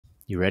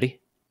You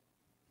ready?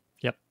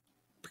 Yep.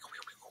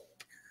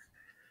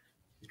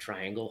 The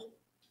triangle.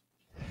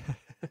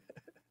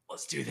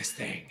 Let's do this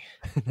thing.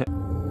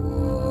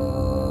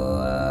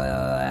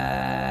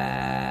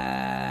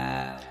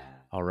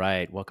 All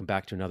right. Welcome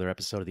back to another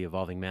episode of the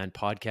Evolving Man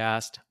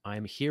podcast.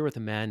 I'm here with a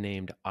man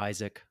named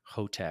Isaac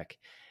Cotec.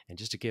 And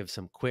just to give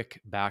some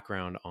quick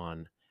background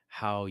on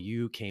how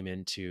you came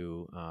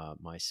into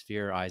my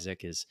sphere,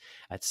 Isaac, is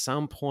at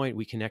some point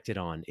we connected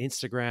on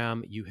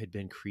Instagram. You had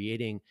been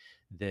creating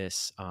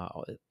this,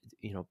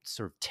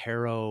 sort of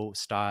tarot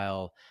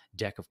style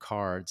deck of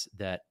cards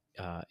that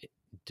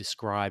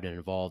described and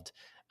involved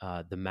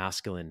the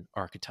masculine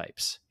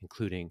archetypes,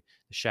 including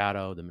the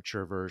shadow, the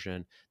mature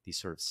version, these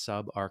sort of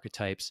sub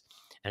archetypes.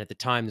 And at the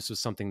time, this was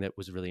something that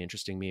was really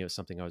interesting me. It was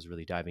something I was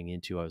really diving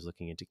into. I was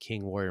looking into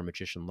King, Warrior,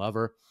 Magician,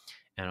 Lover.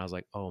 And I was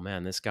like, oh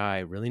man, this guy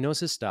really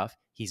knows his stuff.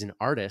 He's an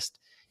artist.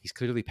 He's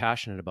clearly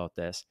passionate about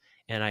this.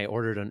 And I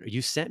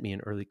you sent me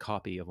an early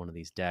copy of one of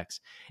these decks.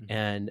 Mm-hmm.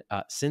 And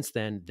since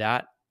then,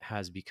 that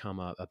has become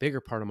a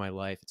bigger part of my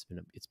life.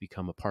 It's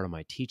become a part of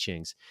my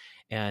teachings.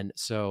 And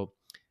so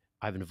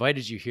I've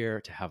invited you here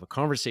to have a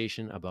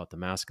conversation about the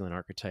masculine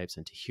archetypes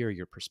and to hear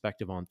your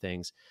perspective on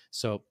things.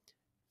 So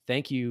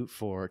thank you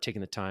for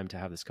taking the time to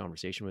have this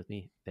conversation with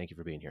me. Thank you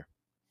for being here.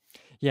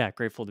 Yeah,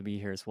 grateful to be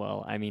here as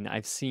well. I mean,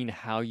 I've seen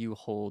how you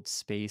hold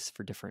space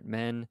for different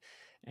men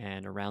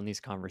and around these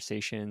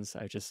conversations.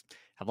 I just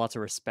have lots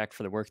of respect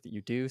for the work that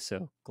you do.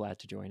 So glad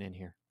to join in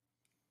here.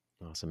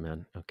 Awesome,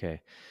 man.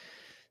 Okay.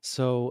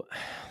 So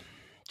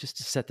just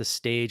to set the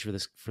stage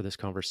for this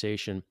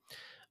conversation,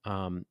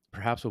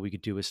 perhaps what we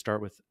could do is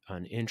start with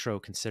an intro,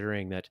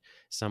 considering that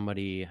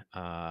somebody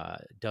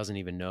doesn't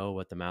even know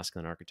what the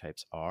masculine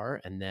archetypes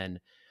are. And then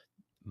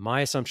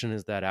my assumption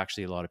is that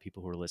actually a lot of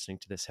people who are listening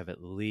to this have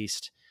at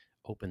least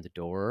opened the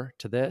door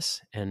to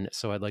this. And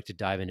so I'd like to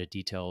dive into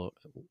detail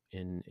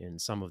in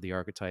some of the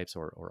archetypes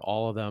or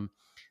all of them,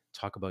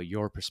 talk about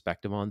your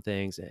perspective on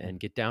things, and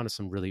get down to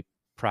some really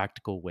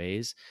practical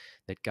ways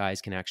that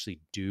guys can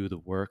actually do the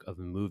work of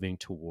moving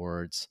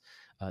towards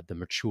the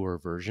mature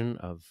version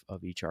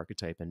of each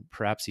archetype, and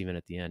perhaps even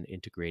at the end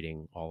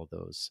integrating all of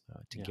those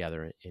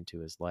together into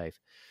his life.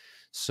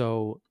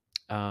 So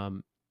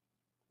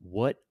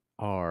what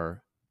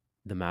are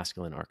the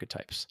masculine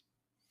archetypes?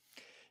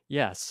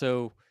 Yeah.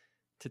 So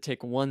to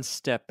take one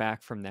step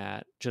back from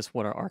that, just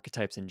what are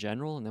archetypes in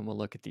general, and then we'll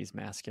look at these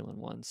masculine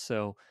ones.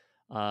 So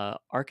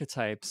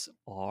archetypes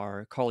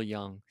are Carl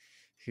Jung,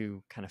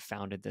 who kind of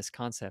founded this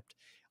concept,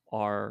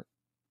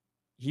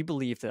 he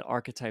believed that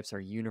archetypes are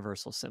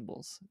universal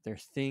symbols. They're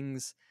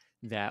things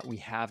that we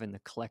have in the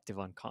collective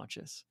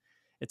unconscious.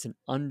 It's an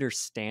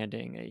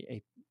understanding,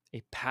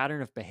 a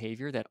pattern of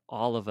behavior that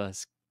all of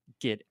us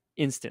get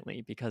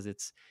instantly because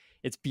it's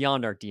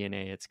beyond our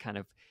DNA. It's kind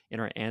of in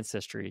our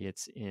ancestry.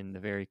 It's in the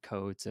very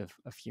codes of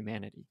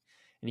humanity.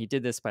 And he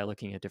did this by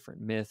looking at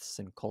different myths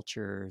and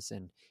cultures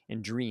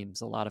and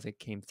dreams. A lot of it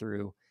came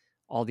through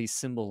all these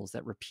symbols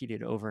that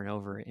repeated over and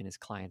over in his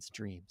clients'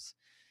 dreams.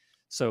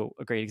 So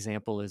a great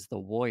example is the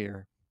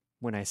warrior.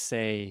 When I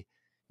say,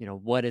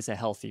 what is a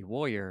healthy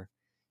warrior?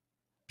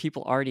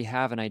 People already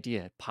have an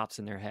idea. It pops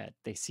in their head.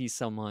 They see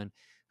someone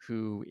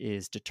who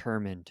is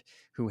determined,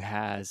 who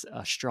has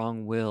a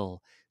strong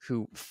will,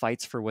 who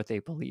fights for what they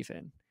believe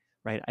in,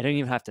 right? I don't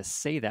even have to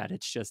say that.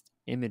 It's just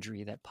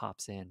imagery that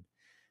pops in.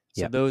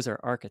 So those are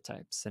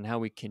archetypes, and how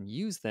we can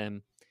use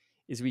them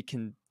is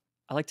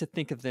I like to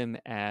think of them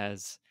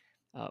as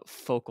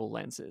focal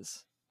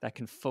lenses that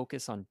can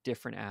focus on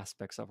different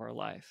aspects of our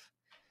life.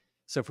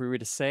 So if we were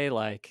to say,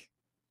 like,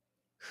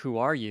 who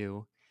are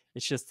you?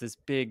 It's just this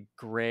big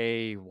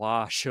gray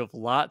wash of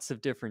lots of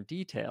different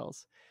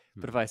details.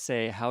 But if I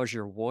say, how's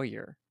your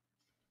warrior?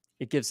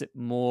 It gives it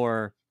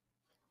more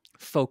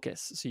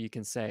focus. So you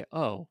can say,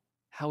 oh,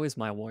 how is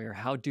my warrior?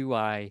 How do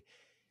I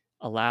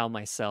allow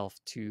myself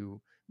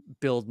to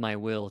build my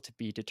will to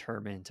be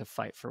determined to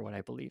fight for what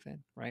I believe in,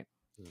 right?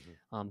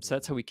 So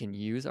that's how we can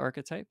use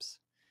archetypes.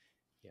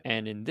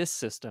 And in this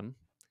system,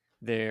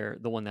 the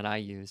one that I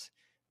use,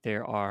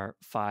 there are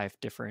 5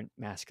 different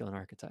masculine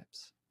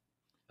archetypes.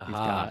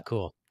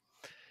 Cool.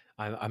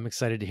 I'm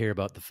excited to hear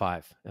about the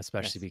 5,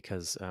 especially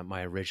because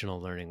my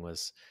original learning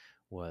was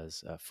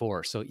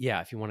 4. So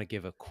yeah, if you want to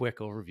give a quick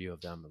overview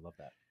of them, I'd love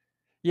that.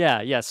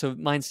 Yeah. So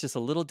mine's just a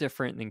little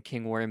different than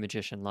King, Warrior,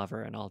 Magician,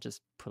 Lover, and I'll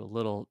just put a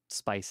little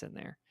spice in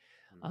there.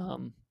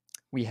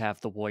 We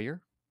have the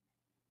warrior.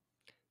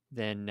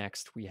 Then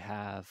next we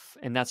have,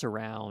 and that's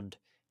around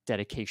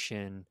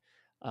dedication,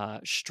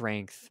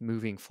 strength,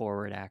 moving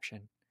forward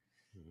action.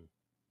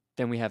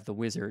 Then we have the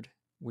wizard,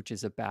 which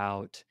is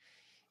about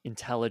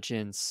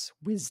intelligence,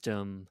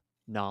 wisdom,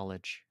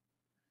 knowledge.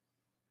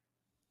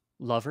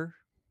 Lover,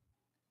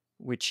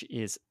 which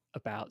is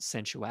about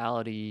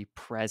sensuality,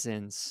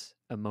 presence,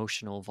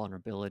 emotional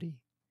vulnerability.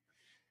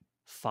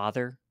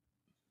 Father,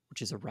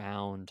 which is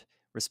around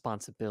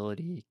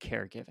responsibility,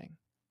 caregiving.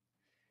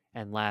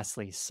 And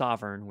lastly,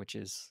 sovereign, which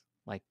is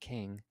like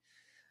king,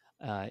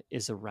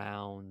 is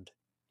around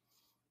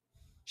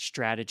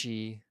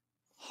strategy,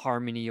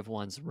 harmony of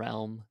one's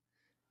realm,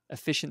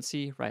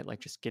 efficiency, right? Like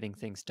just getting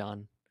things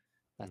done,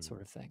 that sort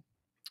Mhm. of thing.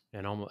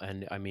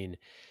 And I mean,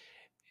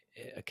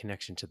 a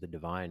connection to the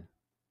divine,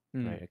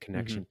 Mm. right? A Hmm.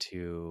 connection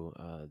to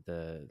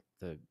the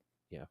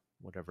yeah,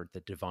 whatever the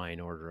divine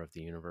order of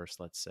the universe,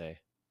 let's say.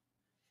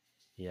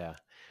 Yeah,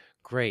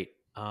 great.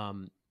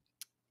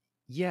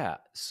 Yeah,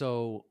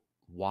 so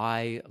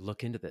why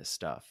look into this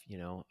stuff?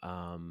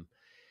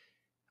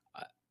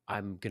 I,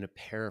 I'm going to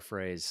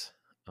paraphrase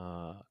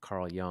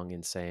Carl Jung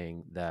in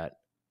saying that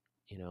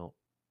you know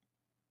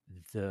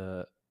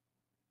the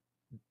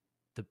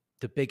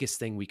the biggest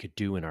thing we could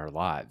do in our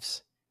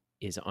lives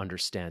is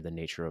understand the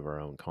nature of our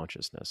own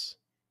consciousness.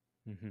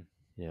 Hmm.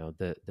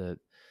 The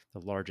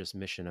largest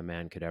mission a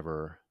man could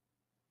ever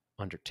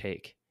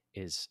undertake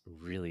is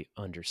really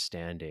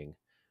understanding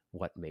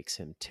what makes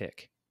him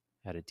tick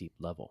at a deep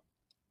level.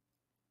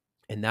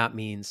 And that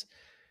means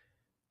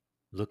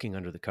looking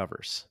under the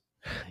covers,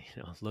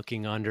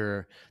 looking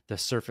under the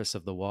surface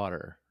of the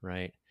water,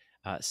 right?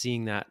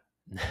 Seeing that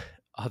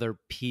other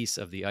piece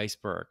of the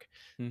iceberg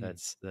Hmm.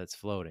 that's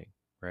floating,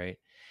 right?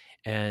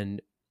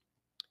 And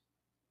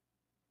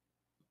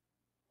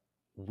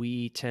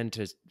we tend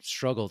to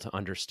struggle to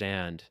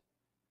understand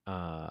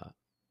uh,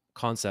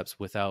 concepts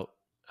without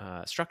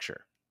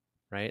structure,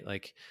 right?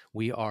 Like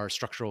we are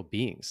structural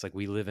beings. Like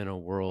we live in a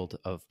world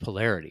of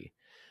polarity,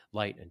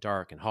 light and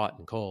dark, and hot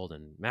and cold,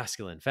 and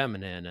masculine,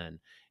 feminine, and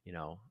you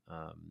know,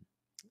 um,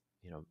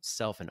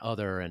 self and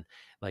other, and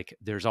like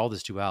there's all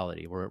this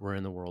duality. We're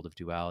in the world of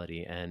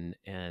duality, and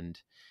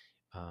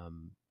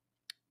um,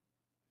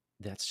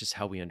 that's just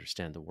how we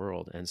understand the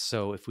world. And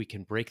so, if we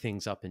can break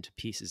things up into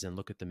pieces and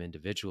look at them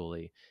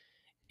individually,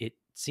 it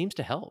seems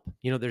to help.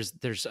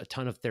 There's a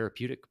ton of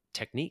therapeutic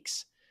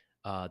techniques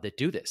that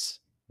do this,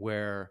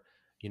 where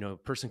a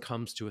person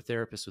comes to a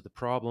therapist with a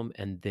problem,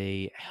 and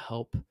they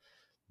help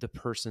the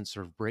person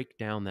sort of break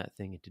down that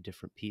thing into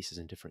different pieces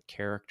and different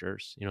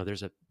characters.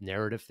 There's a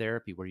narrative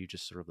therapy where you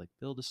just sort of like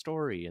build a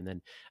story, and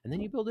then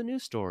you build a new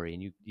story,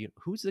 and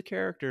who's the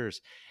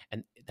characters.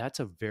 And that's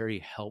a very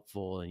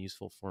helpful and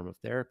useful form of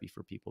therapy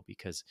for people,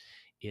 because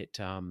it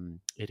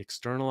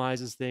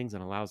externalizes things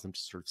and allows them to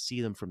sort of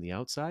see them from the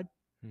outside.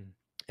 Mm.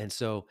 And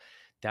so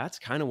that's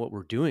kind of what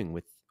we're doing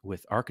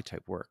with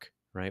archetype work,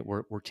 right?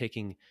 We're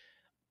taking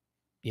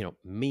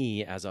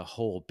me as a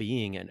whole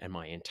being, and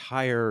my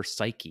entire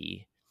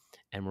psyche,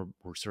 and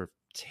we're sort of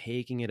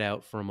taking it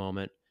out for a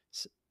moment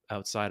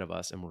outside of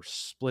us, and we're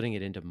splitting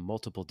it into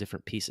multiple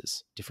different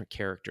pieces, different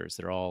characters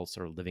that are all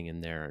sort of living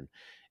in there,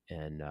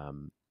 and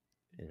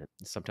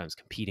sometimes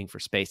competing for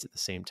space at the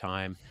same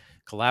time,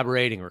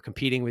 collaborating or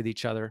competing with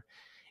each other.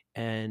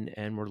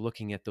 And we're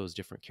looking at those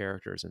different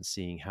characters and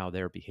seeing how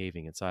they're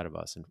behaving inside of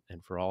us.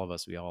 And for all of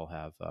us, we all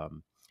have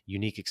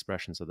unique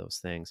expressions of those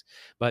things.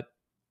 But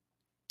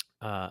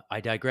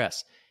I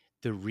digress.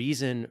 The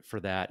reason for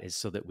that is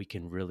so that we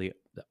can really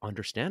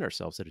understand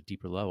ourselves at a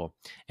deeper level.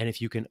 And if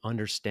you can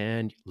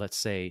understand, let's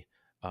say,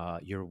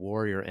 your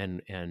warrior,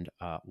 and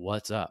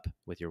what's up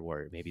with your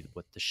warrior, maybe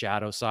what the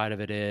shadow side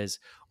of it is,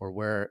 or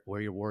where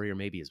your warrior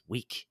maybe is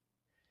weak,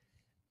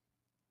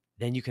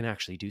 then you can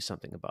actually do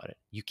something about it.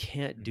 You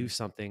can't do Hmm.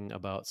 something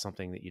about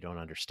something that you don't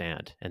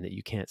understand and that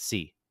you can't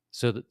see.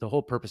 So the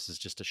whole purpose is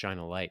just to shine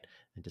a light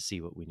and to see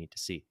what we need to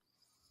see.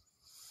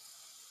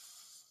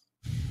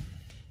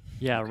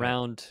 Yeah, Okay.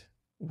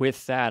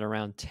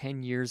 around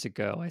 10 years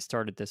ago, I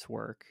started this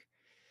work,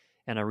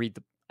 and I read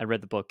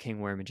the book King,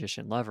 Warrior,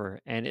 Magician,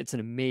 Lover, and it's an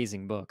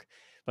amazing book.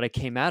 But I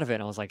came out of it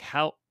and I was like,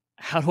 how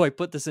do I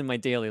put this in my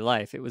daily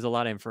life? It was a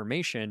lot of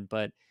information,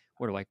 but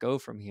where do I go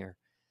from here?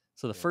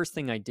 So the Yeah. first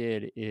thing I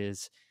did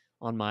is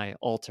on my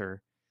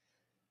altar,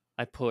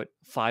 I put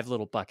 5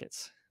 little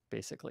buckets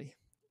basically.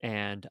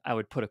 And I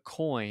would put a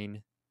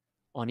coin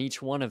on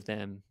each one of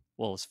them.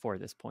 Well, it's 4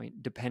 at this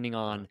point, depending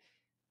Uh-huh. on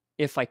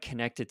if I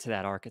connected to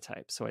that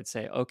archetype. So I'd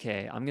say,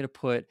 okay, I'm going to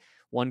put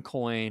 1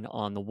 coin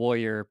on the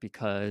warrior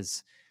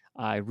because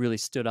I really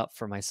stood up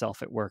for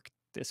myself at work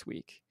this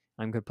week.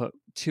 I'm going to put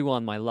 2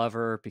 on my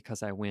lover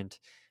because I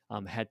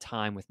had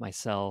time with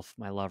myself,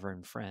 my lover,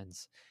 and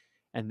friends.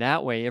 And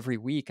that way, every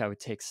week I would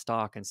take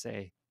stock and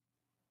say,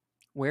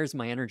 where's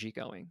my energy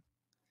going?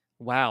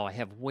 Wow, I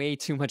have way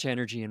too much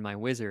energy in my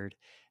wizard,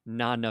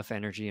 not enough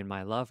energy in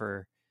my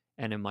lover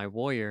and in my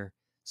warrior.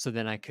 So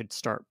then I could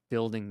start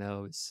building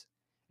those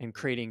and Mm,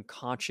 creating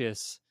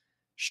conscious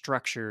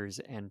structures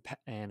and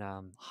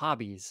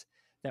hobbies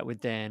that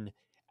would then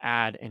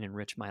add and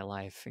enrich my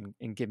life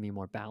and give me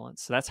more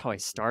balance. So that's how I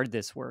mm, started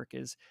this work,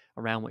 is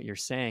around what you're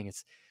saying.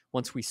 It's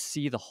once we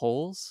see the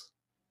holes,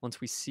 once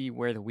we see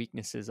where the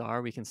weaknesses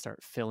are, we can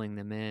start filling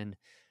them in,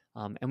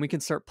 and we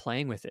can start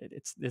playing with it.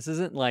 This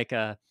isn't like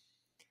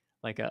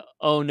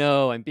oh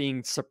no, I'm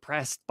being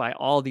suppressed by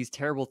all these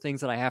terrible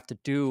things that I have to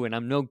do, and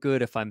I'm no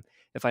good if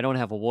I don't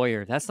have a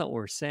warrior. That's not what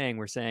we're saying.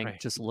 We're saying right.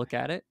 just look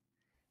at it,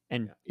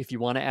 and Yeah. if you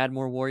want to add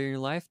more warrior in your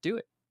life, do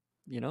it.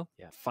 Yeah.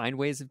 Find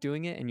ways of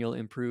doing it, and you'll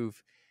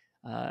improve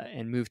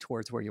and move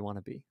towards where you want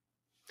to be.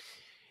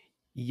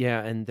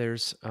 Yeah. And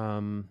there's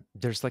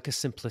like a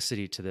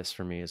simplicity to this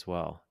for me as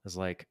well. It's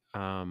like,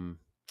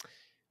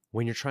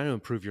 when you're trying to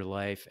improve your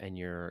life and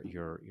you're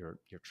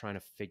trying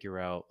to figure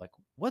out like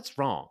what's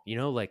wrong,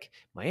 like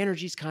my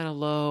energy's kind of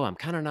low, I'm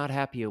kind of not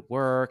happy at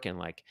work, and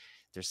like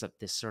there's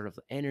this sort of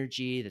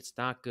energy that's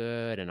not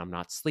good, and I'm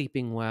not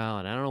sleeping well,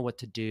 and I don't know what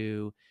to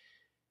do.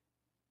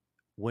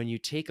 When you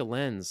take a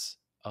lens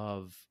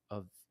of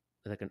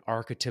like an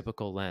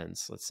archetypical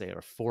lens, let's say,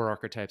 or 4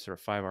 archetypes or a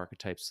 5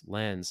 archetypes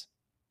lens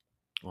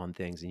on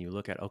things, and you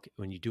look at, okay,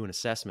 when you do an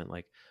assessment,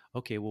 like,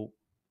 okay, well,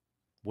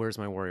 where's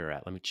my warrior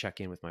at? Let me check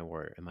in with my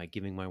warrior. Am I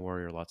giving my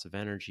warrior lots of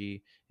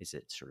energy? Is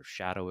it sort of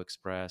shadow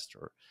expressed,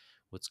 or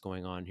what's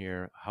going on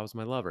here? How's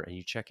my lover? And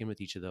you check in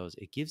with each of those.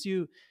 It gives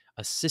you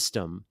a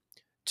system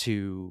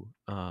to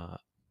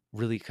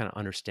really kind of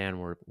understand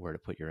where to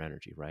put your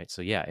energy, right?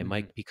 So yeah, it Hmm.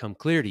 might become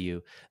clear to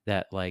you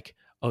that like,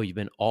 oh, you've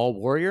been all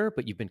warrior,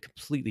 but you've been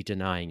completely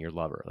denying your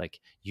lover. Like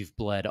you've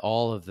bled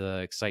all of the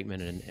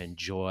excitement and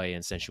joy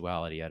and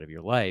sensuality out of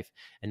your life,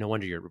 and no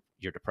wonder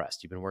you're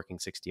depressed. You've been working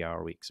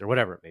 60-hour weeks or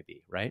whatever it may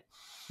be, right?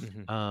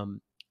 Hmm.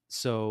 Um,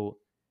 so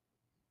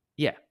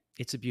yeah,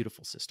 it's a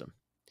beautiful system.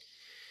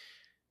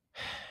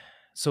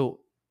 So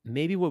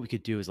maybe what we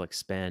could do is like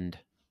spend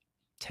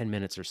 10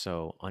 minutes or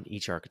so on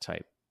each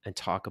archetype and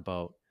talk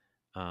about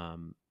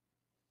um,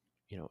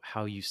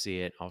 how you see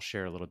it. I'll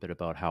share a little bit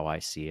about how I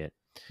see it.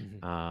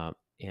 Hmm. uh,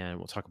 and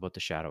we'll talk about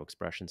the shadow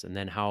expressions and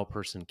then how a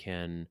person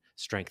can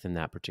strengthen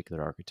that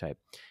particular archetype.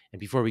 And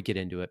before we get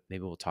into it,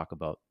 maybe we'll talk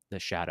about the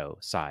shadow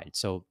side.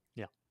 So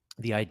Yeah.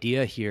 the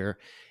idea here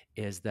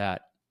is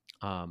that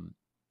um,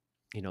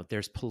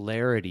 there's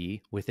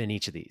polarity within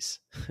each of these.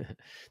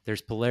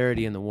 There's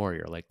polarity in the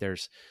warrior. Like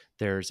there's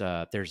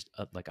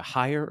like a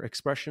higher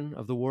expression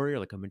of the warrior,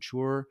 like a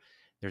mature.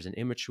 There's an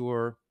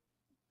immature,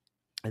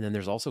 and then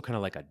there's also kind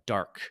of like a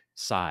dark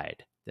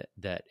side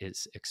that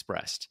is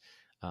expressed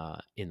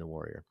in the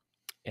warrior,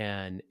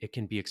 and it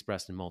can be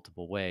expressed in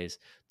multiple ways.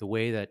 The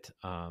way that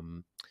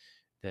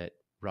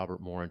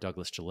Robert Moore and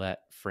Douglas Gillette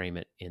frame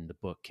it in the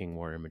book King,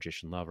 Warrior,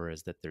 Magician, Lover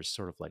is that there's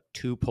sort of like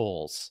 2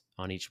 poles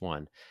on each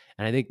one.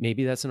 And I think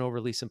maybe that's an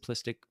overly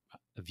simplistic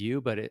view,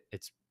 but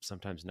it's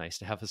sometimes nice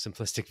to have a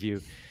simplistic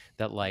view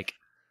that like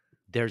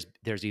there's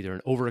either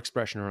an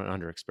overexpression or an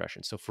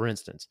underexpression. So for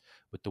instance,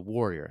 with the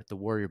warrior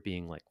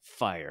being like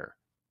fire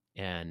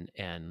and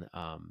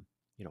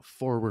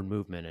forward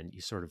movement, and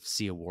you sort of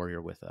see a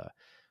warrior with a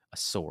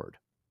sword.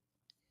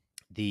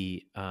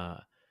 The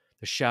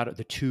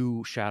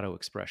 2 shadow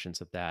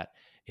expressions of that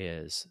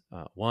is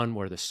one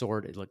where the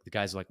sword, like the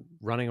guy's like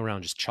running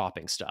around just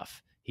chopping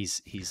stuff.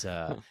 He's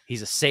a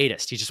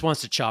sadist. He just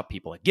wants to chop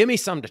people. Like, give me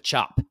something to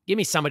chop. Give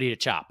me somebody to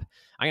chop.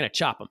 I'm gonna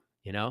chop them.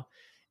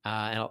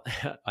 And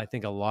I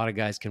think a lot of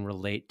guys can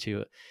relate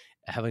to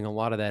having a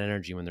lot of that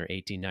energy when they're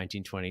 18,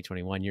 19, 20,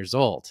 21 years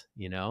old.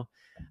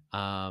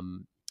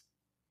 Um,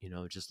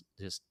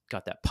 just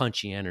got that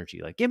punchy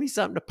energy. Like, give me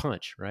something to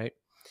punch, right?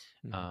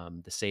 Hmm.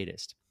 The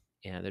sadist,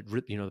 and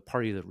the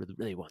party that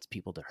really wants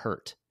people to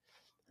hurt.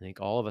 I think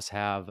all of us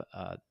have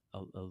a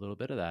little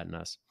bit of that in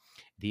us.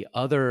 The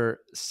other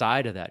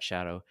side of that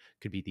shadow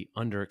could be the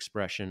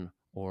underexpression,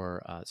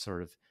 or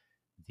sort of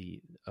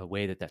a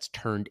way that's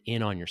turned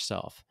in on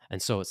yourself.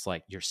 And so it's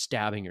like you're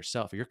stabbing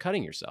yourself or you're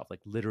cutting yourself, like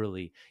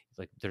literally.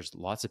 Like there's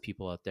lots of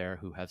people out there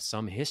who have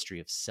some history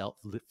of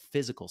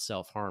physical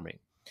self-harming,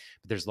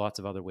 but there's lots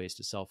of other ways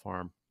to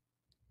self-harm,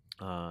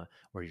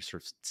 where you're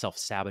sort of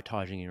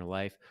self-sabotaging in your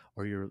life,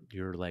 or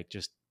you're like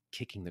just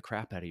kicking the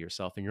crap out of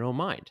yourself in your own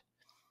mind,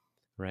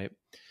 right?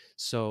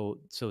 So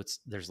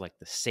there's like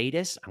the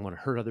sadist, I'm going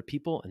to hurt other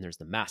people, and there's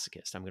the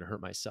masochist, I'm going to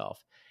hurt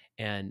myself.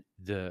 And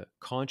the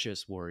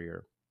conscious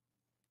warrior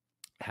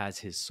has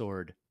his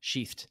sword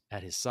sheathed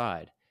at his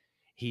side.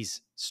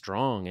 He's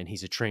strong and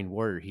he's a trained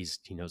warrior. He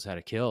knows how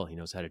to kill, he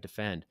knows how to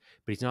defend,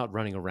 but he's not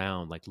running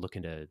around like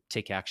looking to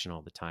take action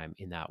all the time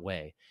in that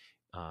way.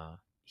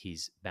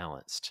 He's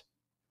balanced,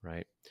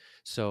 right?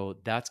 So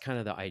that's kind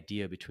of the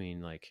idea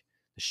between like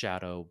the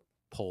shadow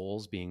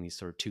poles being these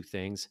sort of 2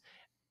 things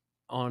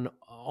on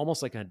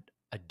almost like a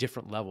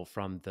different level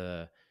from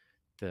the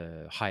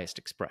highest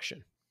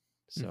expression.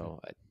 Hmm. So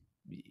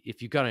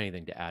if you've got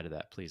anything to add to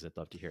that, please, I'd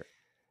love to hear it.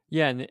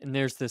 Yeah, and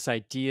there's this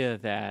idea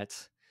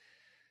that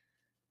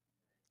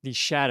these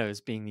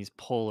shadows being these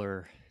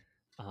polar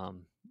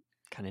um,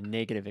 kind of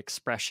negative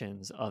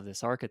expressions of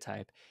this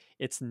archetype,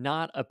 it's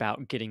not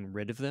about getting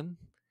rid of them.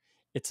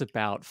 It's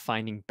about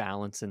finding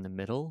balance in the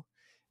middle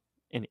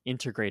and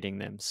integrating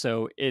them.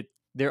 So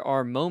there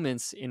are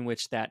moments in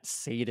which that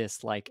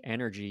sadist like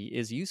energy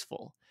is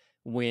useful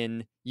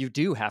when you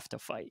do have to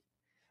fight,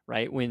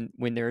 right? When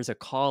there is a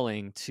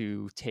calling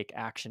to take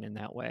action in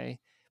that way,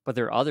 but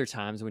there are other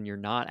times when you're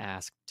not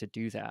asked to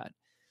do that.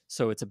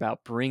 So it's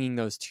about bringing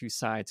those 2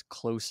 sides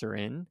closer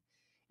in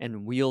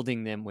and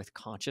wielding them with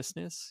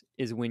consciousness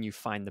is when you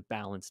find the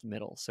balanced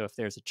middle. So if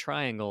there's a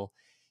triangle,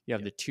 you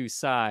have Yeah. the 2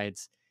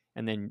 sides,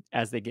 and then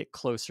as they get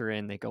closer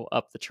in, they go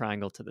up the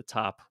triangle to the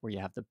top where you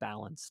have the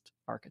balanced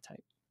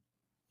archetype.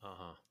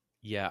 Uh-huh.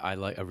 Yeah, I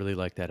really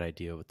like that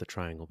idea with the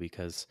triangle,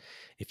 because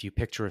if you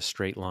picture a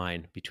straight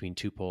line between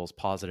 2 poles,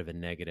 positive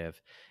and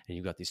negative, and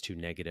you've got these 2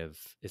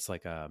 negative, it's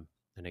like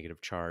a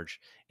negative charge.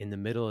 In the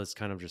middle is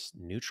kind of just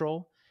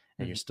neutral,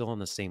 and you're Mhm. still on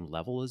the same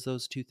level as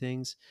those two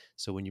things.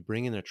 So when you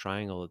bring in a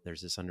triangle,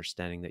 there's this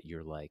understanding that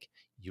you're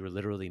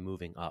literally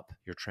moving up.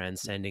 You're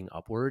transcending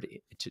upward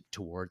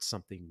towards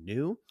something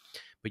new,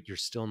 but you're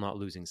still not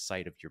losing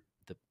sight of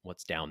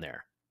what's down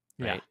there,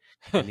 Yeah. right?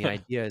 And the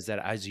idea is that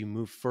as you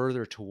move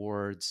further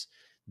towards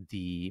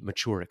the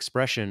mature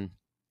expression,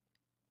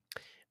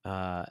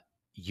 uh,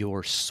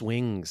 your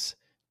swings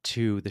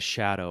to the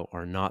shadow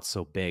are not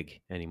so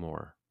big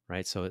anymore,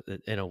 right? So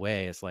in a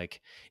way, it's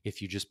like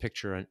if you just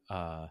picture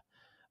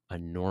a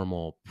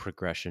normal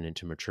progression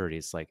into maturity,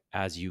 it's like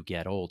as you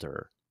get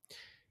older,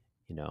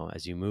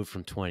 as you move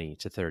from 20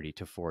 to 30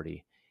 to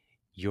 40,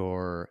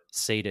 you're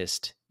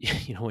sadist.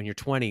 When you're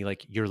 20,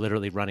 like you're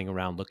literally running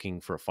around looking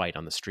for a fight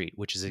on the street,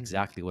 which is Mhm.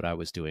 exactly what I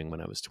was doing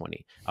when I was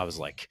 20. I was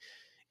like,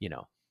 you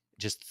know,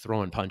 just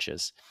throwing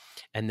punches.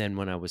 And then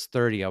when I was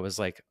 30, I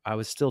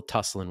was still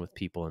tussling with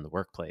people in the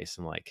workplace,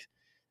 and like,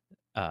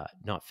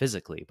 not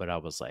physically, but I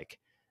was like,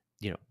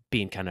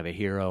 being kind of a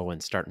hero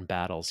and starting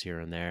battles here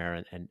and there.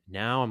 And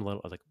now I'm a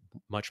little like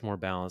much more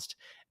balanced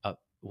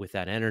with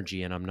that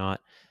energy, and I'm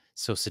not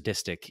so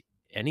sadistic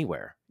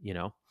anywhere.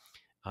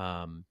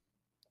 Um,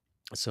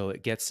 so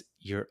it gets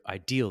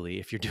ideally,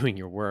 if you're doing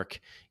your work,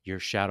 your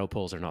shadow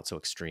pulls are not so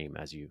extreme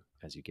as you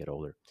get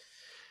older.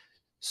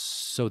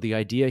 So the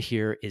idea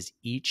here is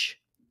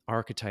each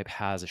archetype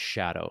has a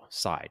shadow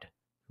side,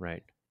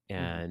 right? Mhm.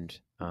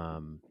 And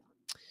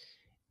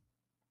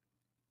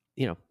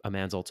a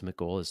man's ultimate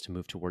goal is to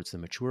move towards the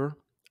mature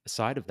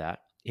side of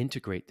that,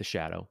 integrate the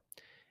shadow,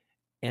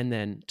 and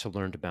then to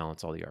learn to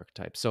balance all the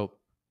archetypes. So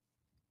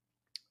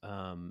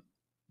um,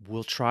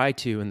 we'll try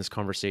to, in this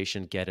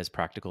conversation, get as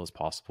practical as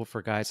possible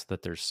for guys, so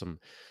that there's some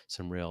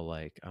real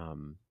like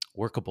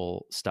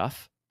workable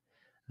stuff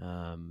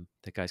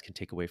that guys can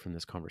take away from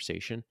this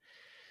conversation.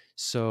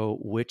 So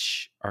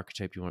which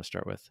archetype do you want to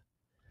start with?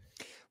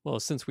 Well,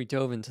 since we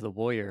dove into the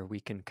warrior, we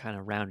can kind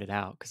of round it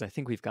out because I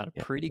think we've got a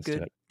Yeah, pretty let's do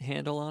good it.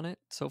 handle on it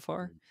so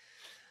far.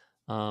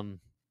 Mm. Um,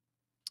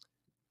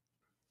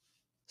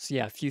 so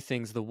yeah, a few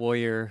things. The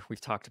warrior,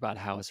 we've talked about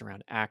how it's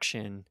around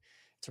action,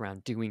 it's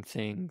around doing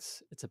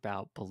things, it's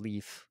about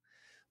belief,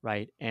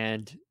 right?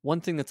 And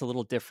one thing that's a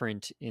little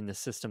different in the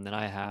system that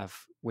I have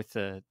with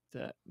the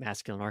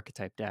masculine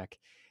archetype deck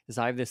is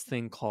I have this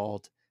thing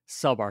called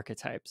sub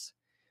archetypes,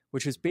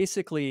 which is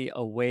basically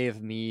a way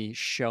of me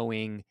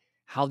showing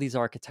how these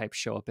archetypes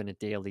show up in a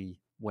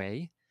daily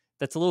way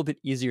that's a little bit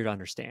easier to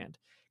understand.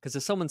 Because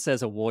if someone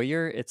says a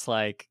warrior, it's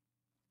like,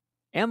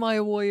 am I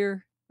a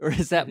warrior? Or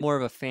is that more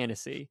of a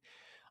fantasy?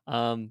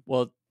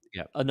 Well,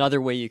 Yeah.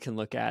 another way you can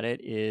look at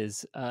it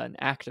is an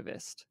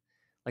activist.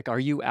 Like, are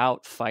you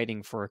out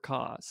fighting for a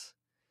cause?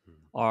 Mm.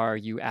 Are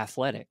you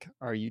athletic?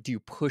 Do you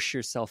push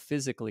yourself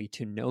physically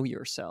to know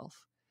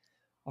yourself?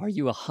 Are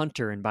you a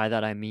hunter? And by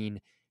that, I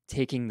mean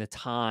taking the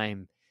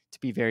time to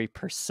be very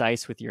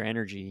precise with your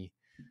energy.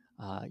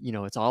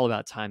 It's all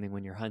about timing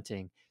when you're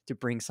hunting to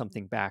bring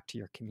something back to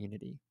your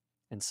community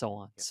and so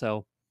on. Yeah.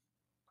 So,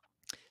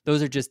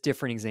 those are just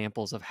different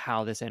examples of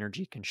how this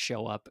energy can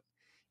show up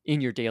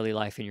in your daily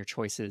life, in your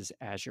choices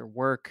as your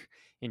work,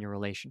 in your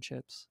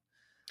relationships.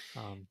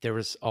 Um, There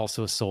was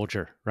also a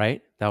soldier,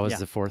 right? That was yeah.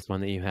 the fourth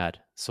one that you had,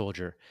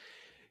 soldier.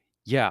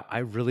 Yeah, I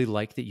really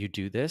like that you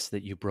do this,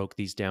 that you broke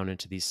these down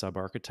into these sub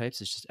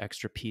archetypes. It's just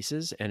extra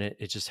pieces, and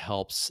it just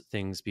helps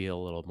things be a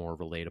little more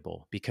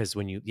relatable. Because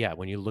when you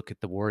look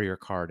at the warrior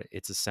card,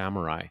 it's a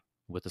samurai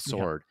with a Yep.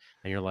 sword,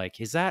 and you're like,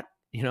 is that,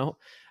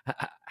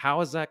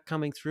 how is that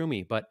coming through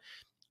me? But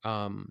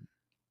um,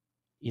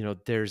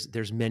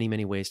 there's many,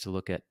 many ways to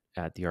look at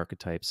the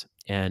archetypes.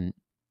 And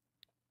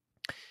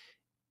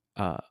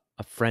uh,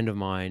 a friend of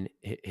mine,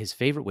 his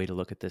favorite way to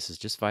look at this is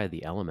just via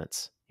the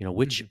elements.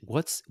 Mhm.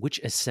 Which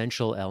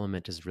essential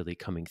element is really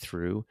coming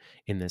through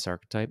in this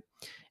archetype,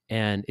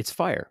 and it's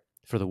fire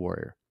for the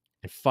warrior.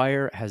 And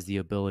fire has the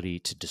ability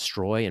to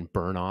destroy and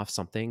burn off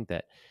something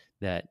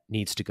that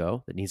needs to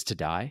go, that needs to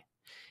die.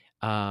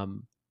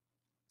 Um,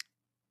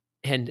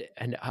 and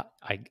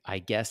I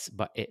guess,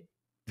 but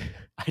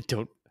I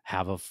don't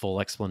have a full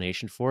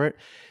explanation for it.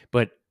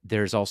 But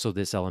there's also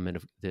this element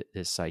of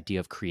this idea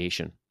of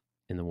creation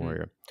in the Mm.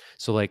 warrior.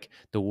 So like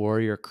the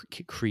warrior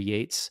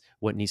creates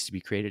what needs to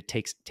be created,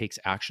 takes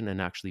action, and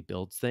actually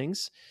builds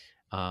things.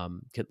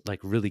 Can like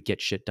really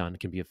get shit done.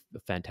 Can be a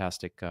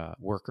fantastic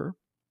worker.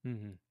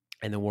 Mhm.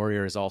 And the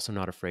warrior is also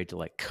not afraid to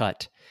like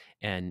cut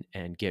and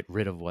get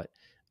rid of what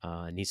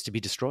needs to be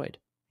destroyed.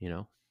 You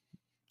know,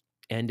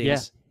 Yeah.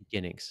 endings,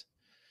 beginnings.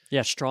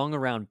 Yeah. Strong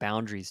around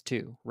boundaries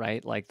too,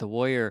 right? Like the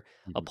warrior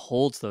Mhm.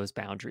 upholds those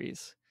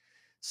boundaries.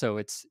 So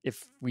it's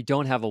if we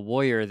don't have a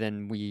warrior,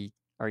 then we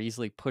are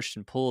easily pushed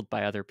and pulled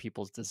by other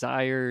people's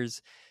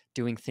desires,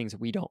 doing things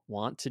we don't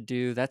want to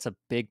do. That's a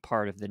big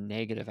part of the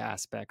negative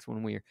aspects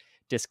when we're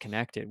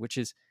disconnected, which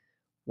is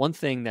one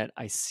thing that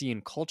I see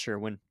in culture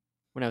when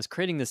I was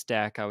creating this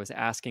deck, I was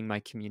asking my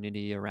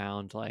community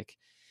around like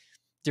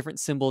different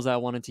symbols I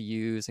wanted to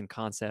use and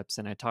concepts,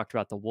 and I talked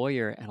about the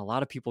warrior, and a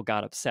lot of people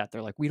got upset.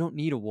 They're like, "We don't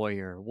need a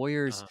warrior.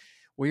 Warriors, Uh-huh.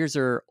 warriors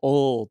are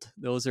old.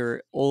 Those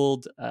are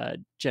old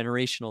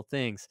generational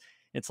things.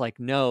 It's like,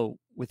 no,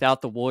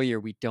 without the warrior,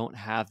 we don't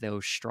have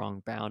those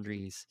strong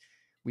boundaries.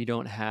 We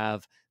don't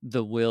have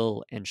the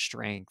will and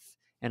strength.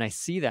 And I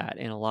see that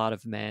in a lot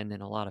of men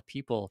and a lot of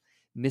people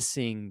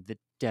missing the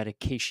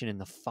dedication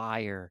and the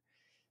fire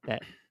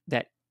that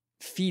that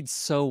feeds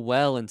so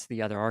well into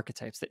the other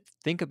archetypes. That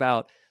think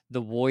about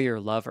the warrior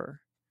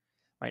lover,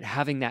 right?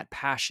 Having that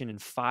passion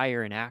and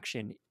fire and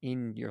action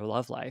in your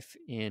love life,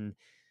 in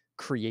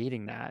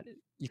creating that,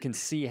 you can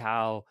see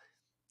how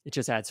it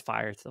just adds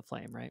fire to the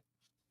flame, right?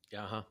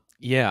 Uh-huh.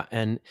 Yeah.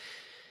 And,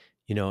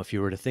 if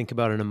you were to think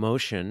about an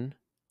emotion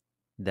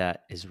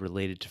that is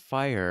related to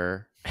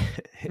fire,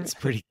 it's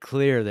pretty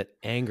clear that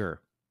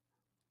anger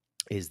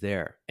is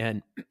there.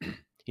 And,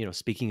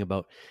 speaking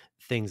about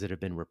things that have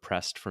been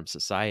repressed from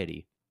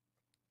society,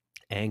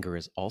 anger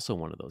is also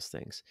one of those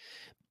things.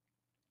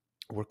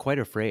 We're quite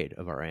afraid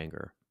of our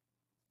anger.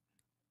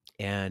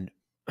 And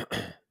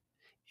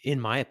in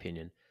my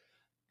opinion,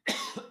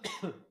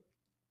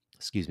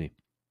 excuse me,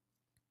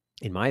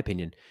 in my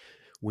opinion,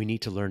 we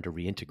need to learn to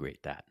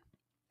reintegrate that.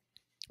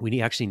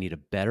 Actually need a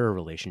better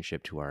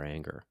relationship to our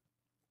anger.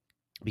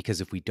 Because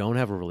if we don't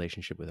have a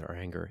relationship with our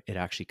anger, it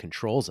actually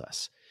controls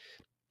us.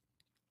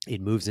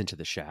 It moves into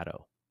the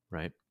shadow,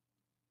 right?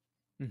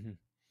 Hmm.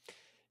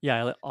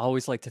 Yeah, I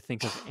always like to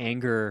think of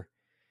anger.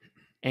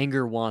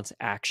 Anger wants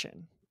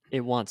action.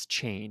 It wants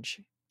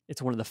change.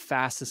 It's one of the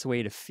fastest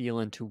way to feel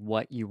into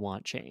what you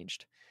want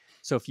changed.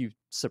 So if you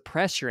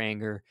suppress your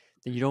anger,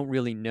 then you don't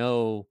really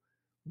know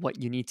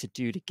what you need to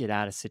do to get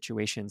out of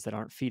situations that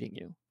aren't feeding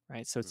you,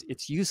 right? So Mhm.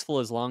 it's useful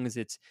as long as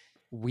it's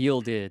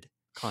wielded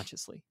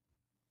consciously.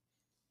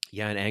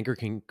 Yeah, and anger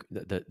can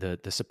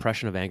the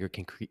suppression of anger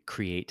can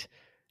create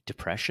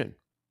depression,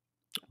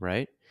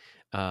 right?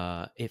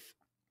 If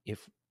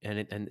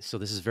and so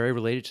this is very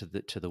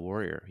related to the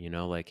warrior.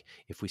 Like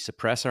if we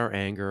suppress our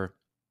anger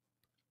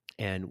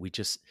and we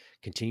just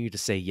continue to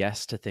say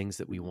yes to things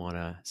that we want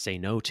to say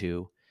no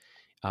to,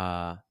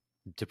 uh,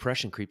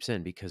 depression creeps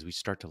in because we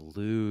start to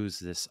lose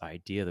this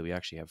idea that we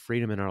actually have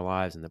freedom in our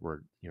lives and that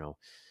we're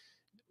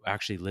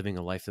actually living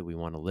a life that we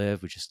want to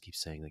live. We just keep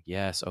saying like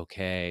yes,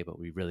 okay, but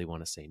we really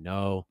want to say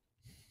no.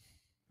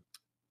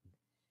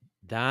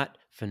 That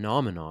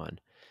phenomenon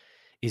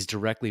is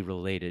directly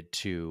related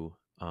to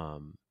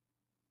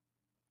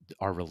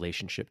our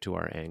relationship to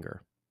our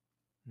anger.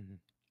 Mhm.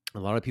 A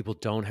lot of people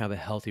don't have a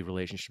healthy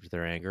relationship to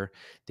their anger.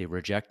 They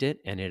reject it,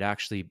 and it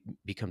actually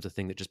becomes a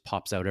thing that just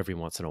pops out every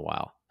once in a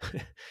while.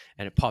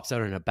 And it pops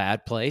out in a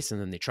bad place,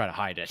 and then they try to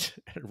hide it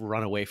and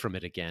run away from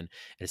it again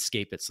and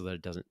escape it so that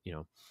it doesn't,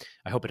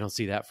 I hope I don't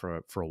see that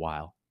for a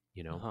while,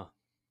 you know.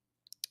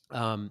 Uh-huh.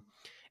 Um,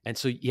 and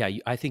so, yeah,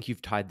 I think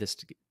you've tied this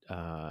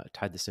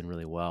in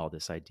really well.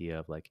 This idea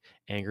of like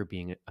anger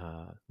being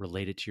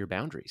related to your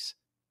boundaries,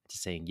 to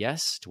saying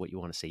yes to what you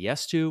want to say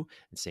yes to,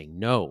 and saying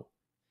no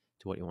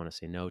to what you want to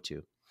say no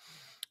to.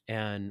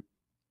 And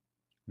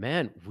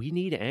man, we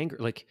need anger.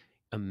 Like,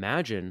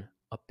 imagine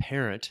a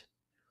parent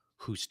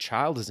whose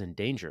child is in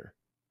danger.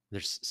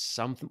 There's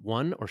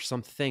someone or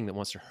something that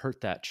wants to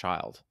hurt that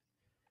child,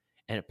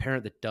 and a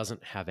parent that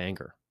doesn't have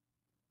anger,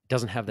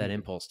 doesn't have that Mhm.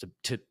 impulse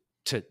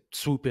to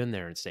swoop in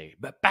there and say,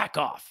 "But back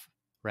off,"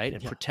 right,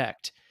 and Yeah.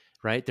 protect.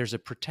 Right, there's a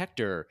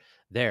protector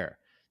there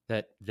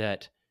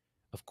that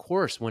of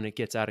course, when it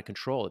gets out of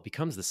control, it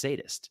becomes the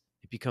sadist.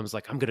 It becomes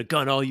like, I'm going to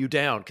gun all you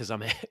down because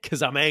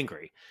because I'm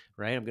angry,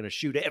 right? I'm going to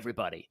shoot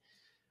everybody.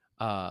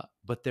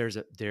 But there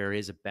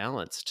is a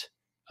balanced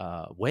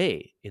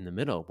way in the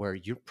middle where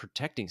you're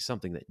protecting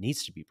something that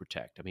needs to be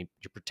protected. I mean,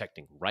 you're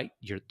protecting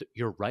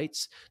your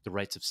rights, the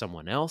rights of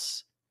someone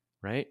else,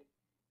 right?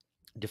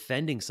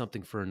 Defending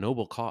something for a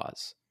noble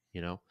cause.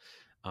 You know,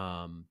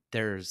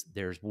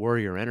 there's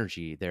warrior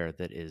energy there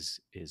that is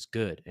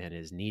good and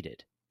is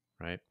needed,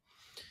 right?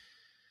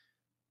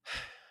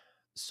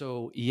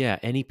 So yeah,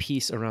 any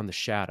piece around the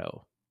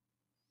shadow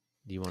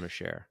do you want to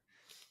share?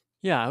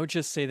 Yeah, I would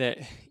just say that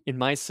in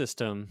my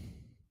system,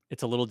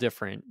 it's a little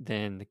different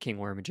than the King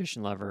Warrior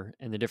Magician Lover.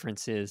 And the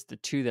difference is the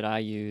two that I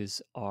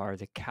use are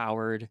the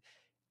coward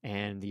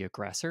and the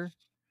aggressor.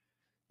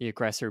 The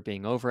aggressor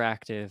being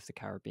overactive, the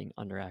coward being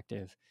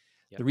underactive.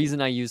 Yep. The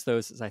reason I use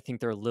those is I think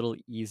they're a little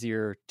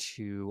easier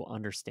to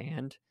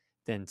understand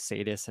than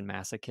sadists and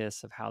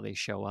masochists of how they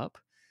show up.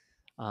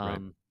 Right.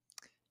 Um,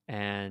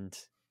 and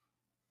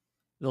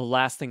the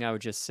last thing I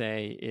would just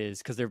say is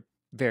because they're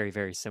very,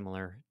 very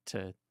similar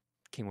to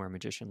King Warrior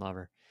Magician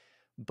Lover.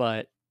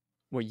 But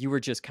what you were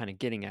just kind of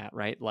getting at,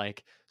 right?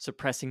 Like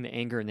suppressing the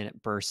anger and then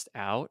it bursts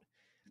out.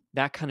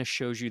 That kind of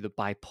shows you the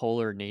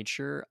bipolar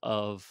nature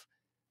of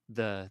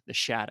the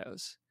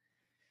shadows,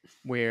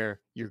 where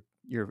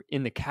you're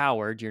in the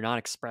coward, you're not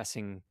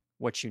expressing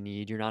what you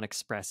need, you're not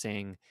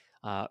expressing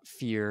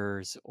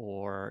fears,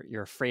 or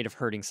you're afraid of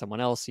hurting someone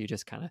else, so you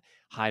just kind of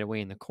hide away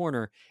in the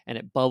corner, and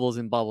it bubbles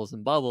and bubbles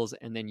and bubbles,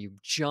 and then you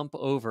jump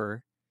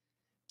over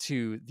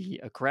to the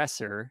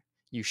aggressor,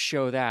 you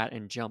show that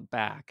and jump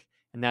back.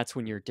 And that's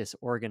when you're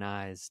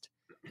disorganized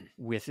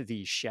with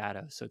these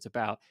shadows. So it's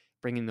about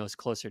bringing those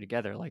closer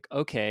together. Like,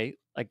 okay,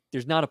 like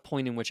there's not a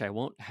point in which I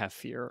won't have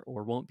fear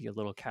or won't be a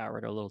little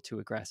coward or a little too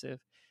aggressive,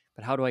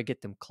 but how do I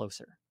get them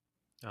closer?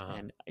 Uh-huh.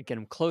 And I get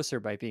them closer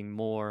by being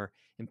more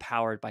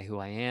empowered by who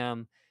I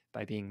am,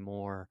 by being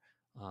more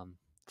um,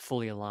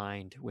 fully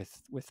aligned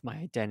with my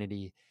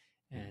identity,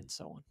 Mhm. and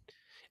so on.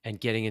 And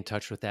getting in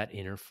touch with that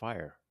inner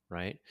fire,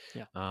 right?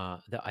 Yeah.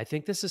 I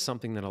think this is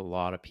something that a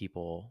lot of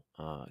people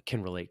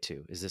can relate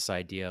to, is this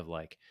idea of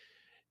like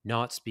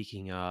not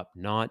speaking up,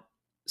 not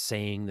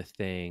saying the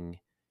thing,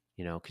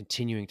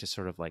 continuing to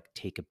sort of like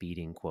take a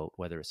beating, quote,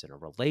 whether it's in a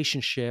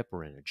relationship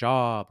or in a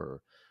job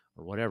or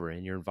whatever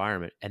in your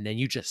environment, and then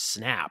you just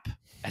snap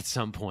at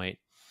some point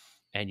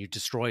and you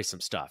destroy some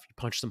stuff. You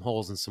punch some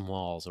holes in some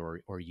walls,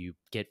 or you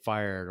get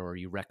fired, or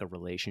you wreck a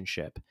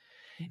relationship.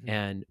 Mhm.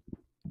 And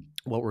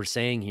what we're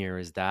saying here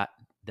is that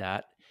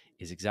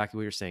is exactly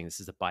what you're saying. This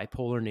is the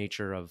bipolar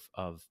nature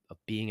of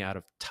being out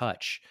of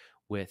touch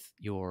with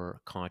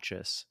your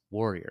conscious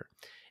warrior,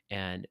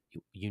 and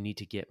you need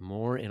to get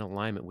more in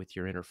alignment with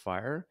your inner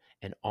fire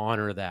and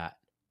honor that.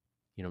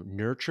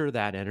 Nurture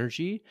that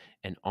energy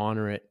and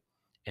honor it,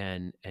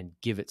 and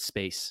give it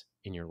space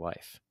in your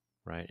life,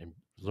 right? And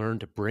learn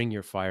to bring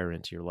your fire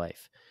into your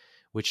life,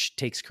 which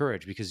takes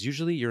courage, because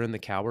usually you're in the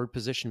coward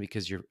position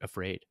because you're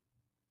afraid,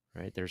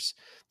 right? There's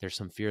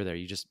some fear there.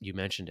 You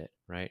mentioned it,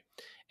 right?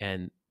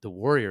 And the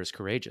warrior is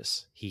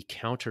courageous. He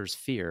counters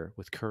fear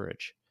with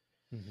courage.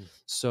 Mhm.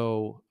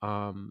 So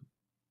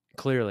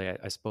clearly,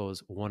 I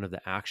suppose one of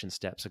the action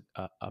steps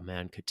a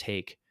man could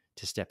take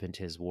to step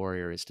into his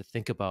warrior is to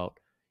think about,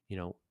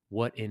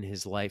 what in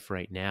his life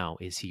right now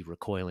is he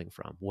recoiling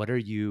from? What are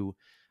you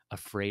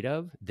afraid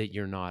of that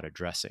you're not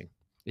addressing?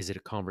 Is it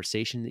a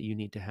conversation that you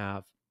need to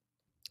have?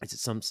 Is it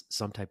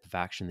some type of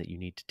action that you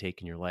need to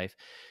take in your life?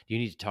 Do you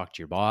need to talk to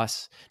your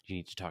boss? Do you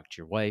need to talk to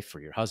your wife or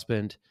your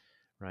husband?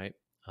 Right?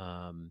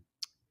 Um,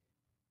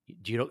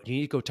 do you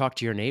need to go talk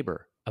to your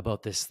neighbor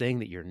about this thing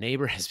that your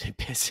neighbor has been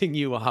pissing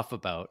you off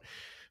about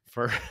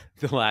for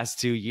the last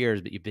 2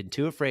 years, but you've been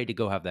too afraid to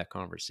go have that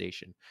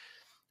conversation?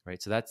 Right.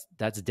 So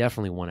that's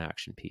definitely one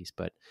action piece.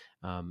 But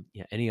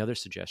yeah, any other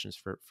suggestions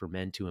for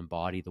men to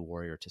embody the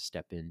warrior, to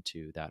step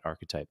into that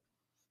archetype?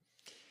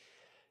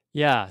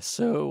 Yeah.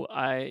 So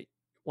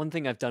one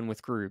thing I've done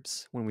with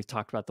groups when we've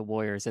talked about the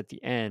warriors at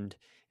the end,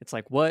 it's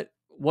like what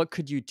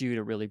could you do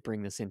to really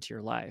bring this into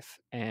your life?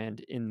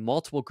 And in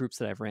multiple groups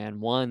that I've ran,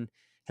 one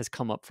has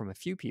come up from a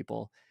few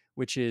people,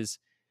 which is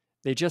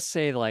they just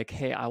say like,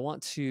 "Hey, I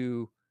want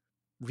to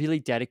really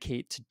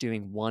dedicate to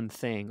doing one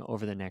thing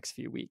over the next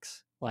few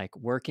weeks, like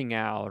working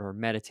out or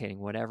meditating,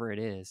 whatever it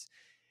is."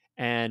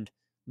 And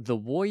the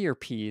warrior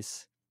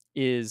piece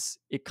is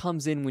it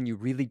comes in when you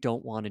really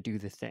don't want to do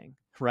the thing,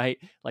 right?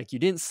 Like you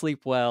didn't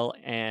sleep well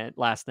and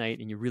last night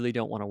and you really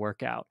don't want to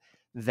work out.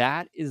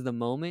 That is the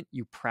moment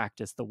you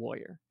practice the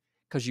warrior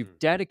because you've Mm,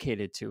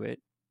 dedicated to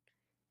it,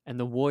 and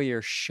the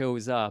warrior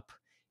shows up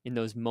in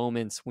those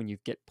moments when you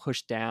get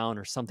pushed down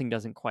or something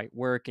doesn't quite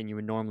work and you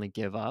would normally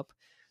give up.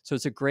 So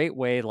it's a great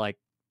way, like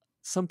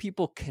some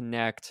people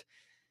connect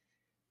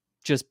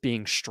just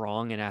being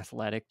strong and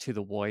athletic to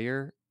the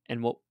warrior.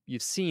 And what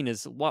you've seen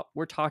is what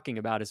we're talking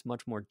about is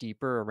much more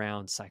deeper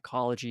around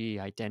psychology,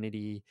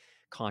 identity,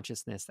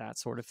 consciousness, that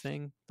sort of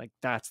thing. Like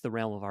that's the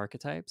realm of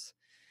archetypes.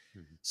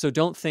 mhm. So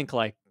don't think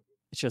like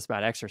it's just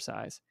about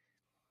exercise,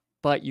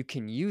 but you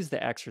can use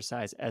the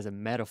exercise as a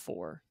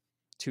metaphor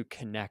to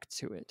connect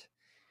to it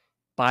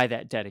by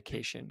that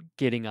dedication.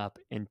 Getting up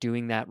and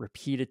doing that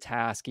repeated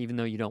task, even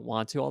though you don't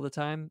want to all the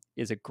time,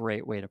 is a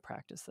great way to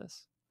practice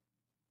this.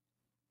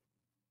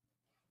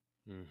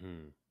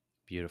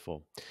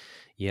 Beautiful.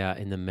 Yeah,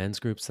 in the men's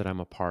groups that I'm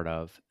a part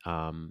of,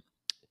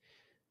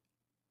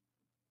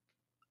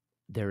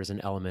 there is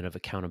an element of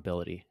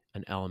accountability,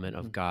 an element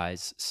of Mhm.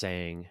 guys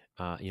saying,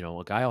 a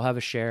guy will have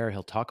a share.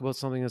 He'll talk about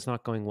something that's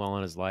not going well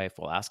in his life.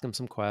 We'll ask him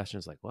some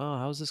questions like, well,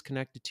 how's this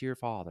connected to your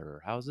father?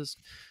 Or how's this,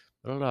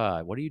 blah, blah,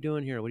 blah. What are you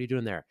doing here? What are you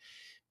doing there?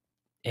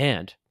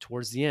 And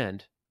towards the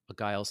end, a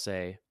guy will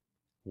say,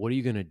 what are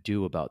you going to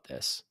do about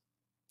this?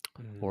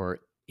 Mm. Or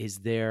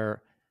is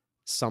there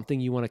something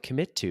you want to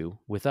commit to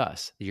with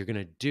us that you're going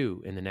to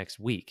do in the next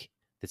week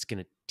that's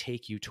going to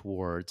take you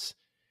towards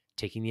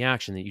taking the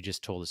action that you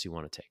just told us you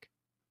want to take?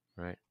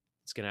 Right?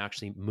 It's going to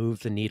actually move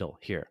the needle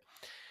here.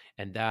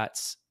 And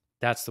that's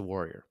the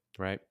warrior,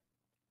 right?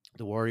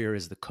 The warrior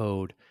is the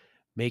code.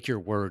 Make your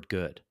word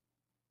good,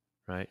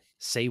 right?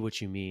 Say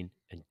what you mean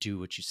and do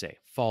what you say.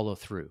 Follow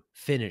through.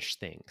 Finish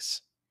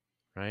things,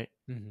 right?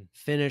 Mhm.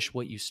 Finish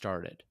what you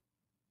started.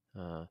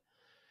 Uh,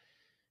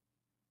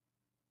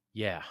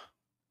 yeah,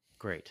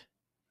 great.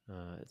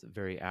 It's a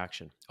very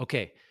action.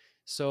 Okay,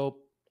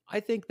 so I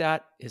think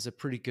that is a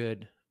pretty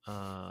good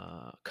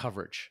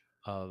coverage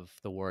of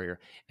the warrior.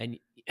 And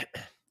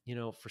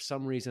for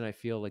some reason, I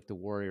feel like the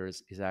warrior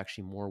is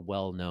actually more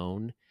well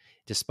known,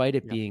 despite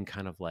it Yeah. being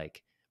kind of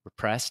like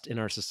repressed in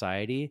our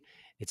society.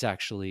 It's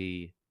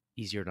actually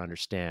easier to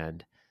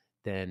understand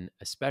than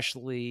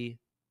especially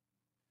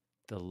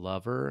the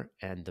lover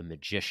and the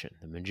magician.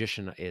 The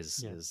magician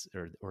Yeah.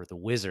 or the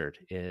wizard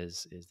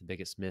is the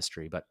biggest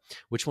mystery. But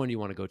which one do you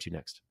want to go to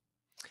next?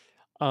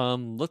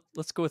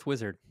 Let's go with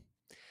wizard.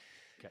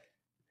 Okay.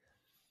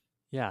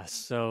 Yeah.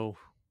 So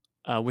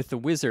with the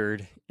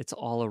wizard, it's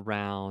all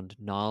around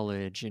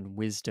knowledge and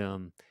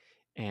wisdom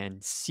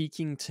and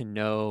seeking to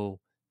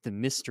know the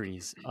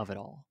mysteries of it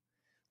all,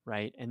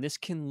 right? And this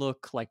can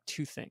look like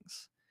two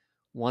things.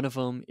 One of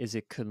them is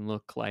it can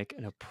look like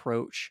an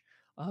approach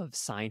of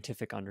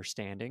scientific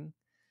understanding,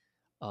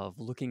 of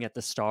looking at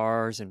the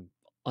stars and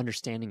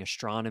understanding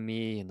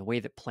astronomy and the way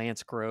that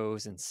plants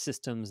grows and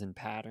systems and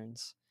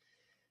patterns.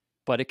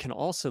 But it can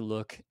also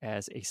look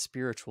as a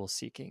spiritual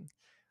seeking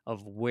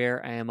of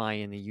where am I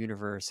in the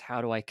universe?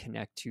 How do I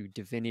connect to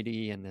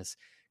divinity and this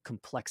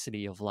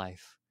complexity of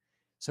life?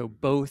 So Mhm.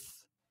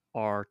 both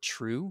are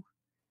true,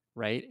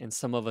 right? And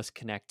some of us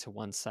connect to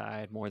one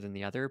side more than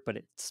the other, but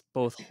it's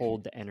both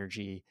hold the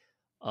energy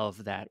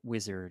of that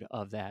wizard,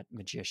 of that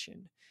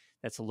magician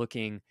that's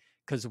looking.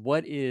 Because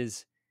what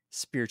is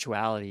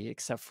spirituality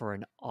except for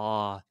an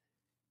awe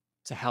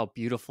to how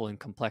beautiful and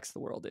complex the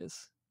world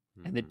is?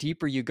 And the Mhm.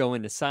 deeper you go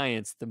into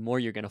science, the more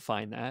you're going to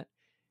find that.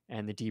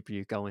 And the deeper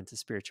you go into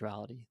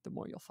spirituality, the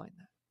more you'll find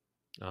that.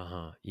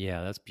 Uh-huh.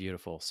 Yeah, that's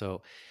beautiful.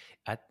 So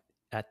at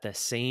at the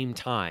same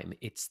time,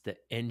 it's the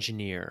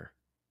engineer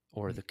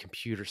or Mhm. the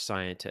computer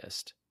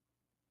scientist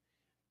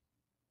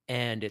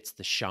and it's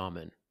the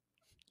shaman,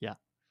 Yeah.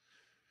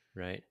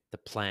 right? The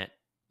plant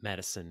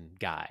medicine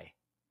guy,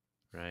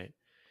 right?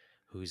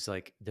 Who's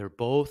like they're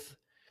both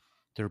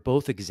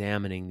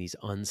examining these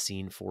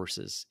unseen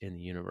forces in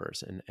the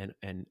universe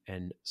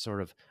and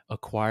sort of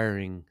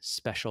acquiring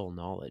special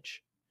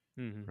knowledge,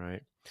 Hmm.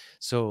 right?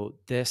 So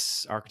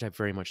this archetype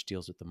very much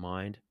deals with the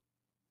mind,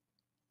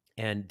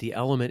 and the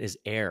element is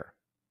air,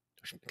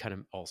 which kind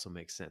of also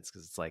makes sense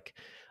because it's like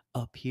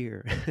up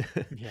here.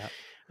 Yeah.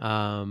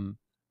 um,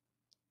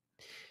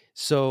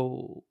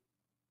 so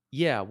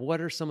yeah,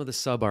 what are some of the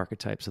sub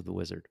archetypes of the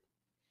wizard?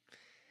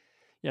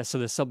 Yeah. So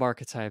the sub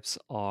archetypes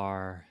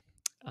are,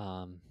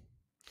 um,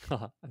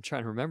 I'm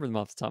trying to remember them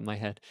off the top of my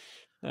head.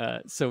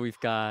 So we've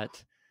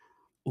got,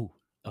 Ooh,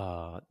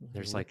 let me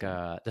there's look like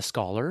at, the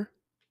scholar,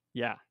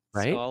 yeah,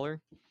 right?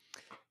 scholar.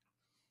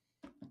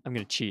 I'm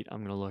going to cheat. I'm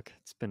going to look.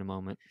 It's been a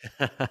moment.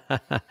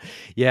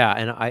 Yeah,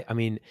 and I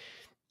mean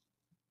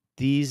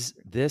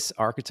this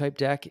archetype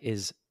deck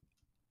is,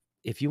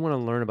 if you want to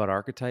learn about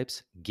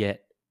archetypes,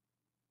 get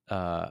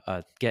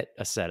a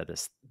set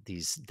of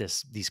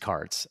these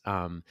cards.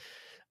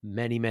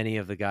 Many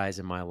of the guys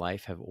in my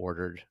life have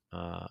ordered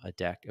a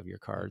deck of your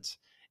Mm. cards,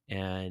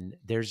 and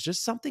there's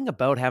just something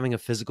about having a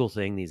physical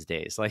thing these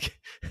days. Like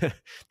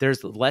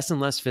there's less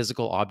and less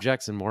physical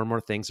objects, and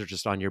more things are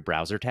just on your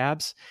browser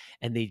tabs,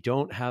 and they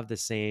don't have the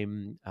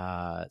same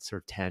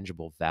sort of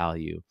tangible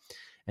value.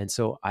 And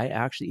so I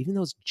actually, even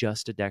though it's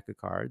just a deck of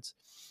cards,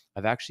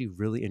 I've actually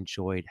really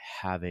enjoyed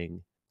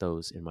having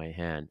those in my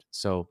hand.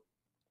 So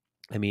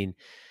I mean,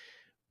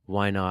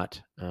 why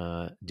not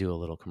do a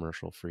little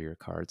commercial for your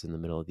cards in the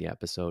middle of the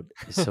episode?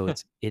 So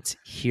it's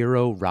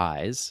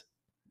HeroRise.us.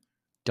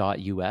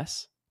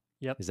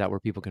 Yep. Is that where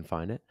people can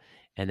find it?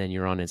 And then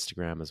you're on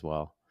Instagram as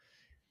well,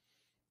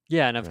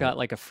 Yeah, and I've right? got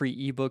like a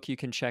free ebook you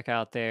can check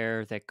out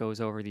there that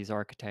goes over these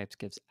archetypes,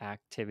 gives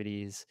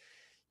activities.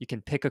 You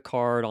can pick a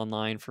card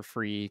online for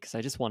free because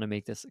I just want to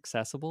make this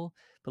accessible.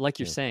 But like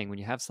you're Yeah. saying, when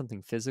you have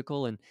something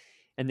physical and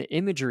the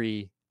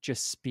imagery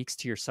just speaks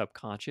to your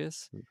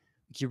subconscious,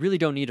 you really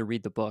don't need to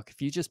read the book.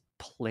 If you just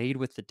played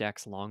with the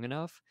decks long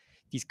enough,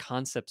 these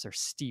concepts are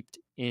steeped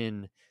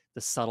in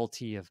the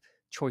subtlety of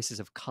choices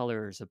of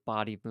colors, of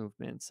body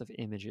movements, of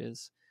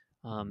images.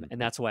 And Mhm.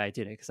 that's why I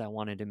did it because I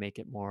wanted to make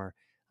it more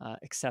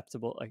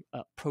acceptable, like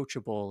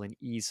approachable and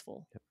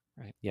easeful. Yep.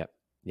 Right. Yep.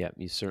 Yep.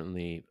 You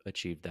certainly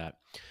achieved that.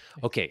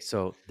 Thanks. Okay.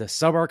 So the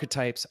sub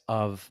archetypes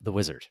of the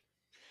wizard.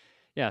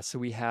 Yeah. So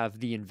we have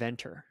the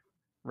inventor,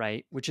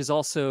 right? Which is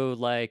also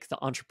like the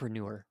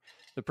entrepreneur,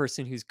 the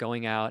person who's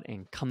going out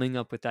and coming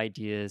up with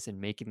ideas and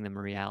making them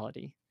a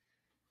reality.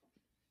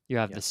 You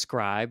have the Yep.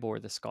 scribe or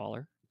the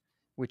scholar,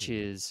 which Hmm.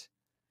 is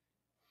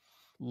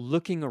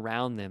looking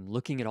around them,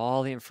 looking at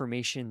all the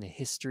information, the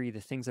history, the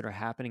things that are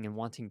happening, and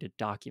wanting to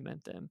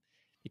document them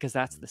because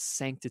that's the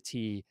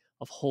sanctity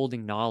of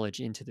holding knowledge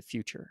into the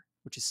future,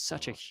 which is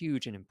such a Uh-huh.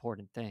 huge and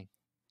important thing.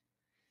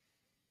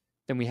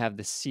 Then we have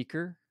the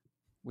seeker,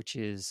 which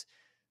is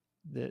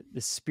the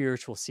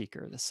spiritual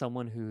seeker, the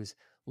someone who's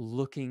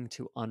looking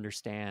to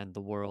understand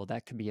the world.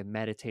 That can be a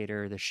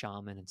meditator, the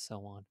shaman, and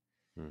so on.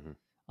 Hmm.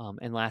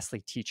 And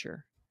lastly,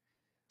 teacher,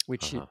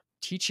 which Uh-huh.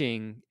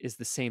 teaching is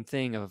the same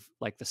thing of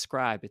like the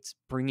scribe. It's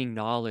bringing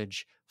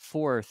knowledge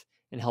forth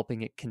and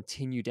helping it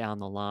continue down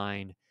the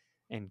line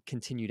and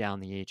continue down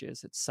the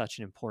ages. It's such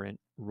an important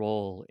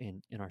role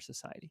in our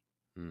society.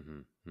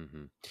 Hmm.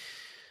 Hmm.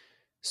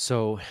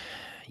 So,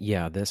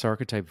 yeah, this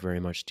archetype very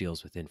much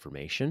deals with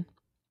information,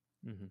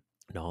 Hmm.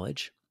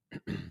 knowledge,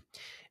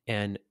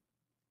 and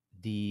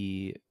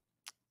the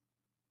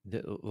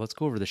let's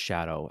go over the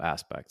shadow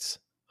aspects.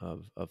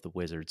 of the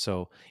wizard.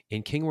 So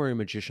in King Warrior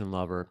Magician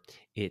Lover,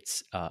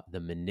 it's the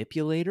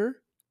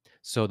manipulator.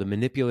 So the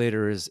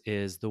manipulator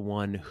is the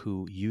one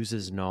who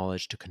uses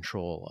knowledge to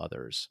control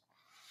others,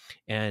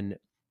 and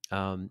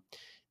um,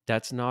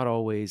 that's not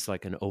always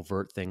like an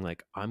overt thing.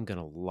 Like, I'm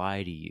gonna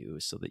lie to you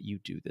so that you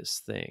do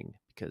this thing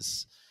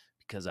because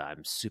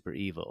I'm super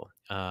evil.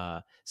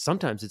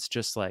 Sometimes it's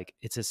just like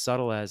it's as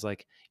subtle as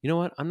like, you know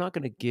what? I'm not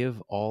gonna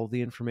give all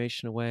the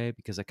information away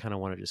because I kind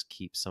of want to just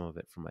keep some of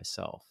it for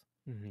myself,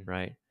 Hmm.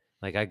 right?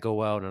 Like, I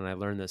go out and I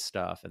learn this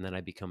stuff and then I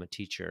become a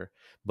teacher,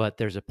 but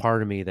there's a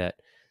part of me that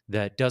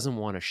doesn't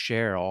want to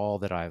share all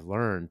that I've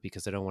learned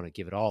because I don't want to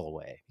give it all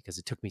away because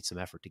it took me some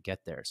effort to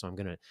get there. So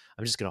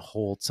I'm just gonna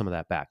hold some of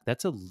that back.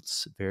 That's a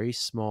very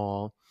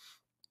small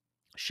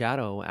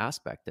shadow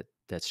aspect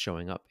that's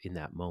showing up in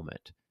that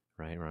moment,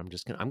 right? Or I'm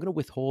gonna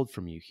withhold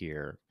from you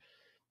here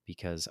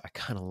because I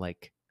kind of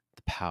like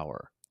the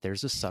power.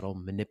 There's a subtle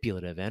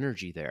manipulative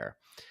energy there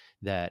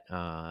that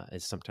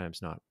is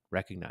sometimes not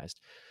recognized.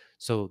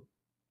 So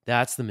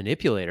that's the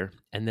manipulator.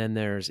 And then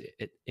there's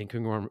in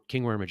King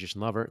Warrior Magician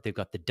Lover, they've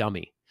got the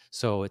dummy.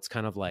 So it's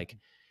kind of like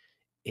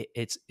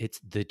it's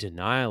the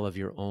denial of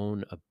your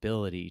own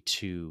ability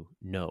to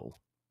know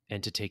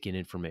and to take in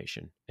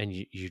information, and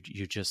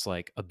you just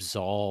like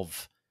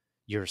absolve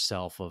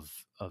yourself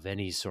of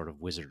any sort of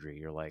wizardry.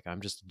 You're like,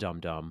 I'm just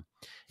dumb,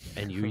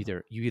 and you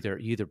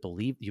either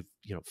believe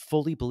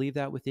fully believe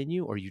that within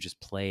you, or you just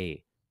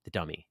play the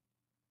dummy,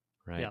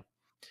 right? Yeah.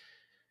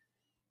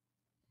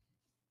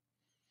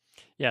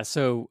 Yeah.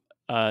 So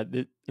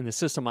in the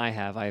system I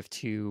have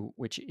two,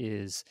 which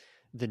is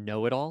the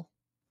know-it-all.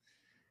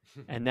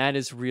 And that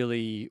is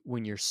really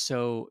when you're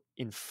so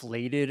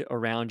inflated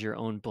around your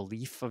own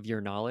belief of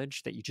your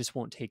knowledge that you just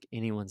won't take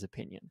anyone's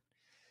opinion.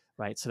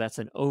 Right. So that's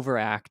an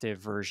overactive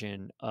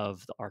version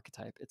of the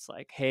archetype. It's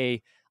like,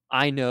 hey,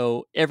 I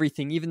know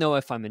everything, even though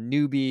if I'm a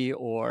newbie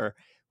or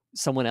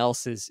someone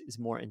else is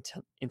more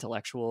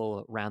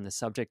intellectual around the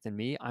subject than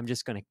me, I'm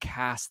just going to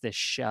cast this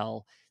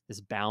shell, this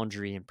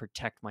boundary, and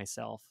protect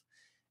myself.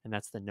 And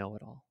that's the know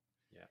it all.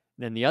 Yeah.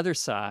 Then the other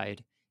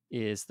side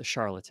is the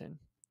charlatan,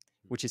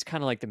 Mhm. which is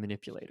kind of like the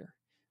manipulator,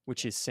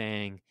 which Yeah. is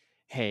saying,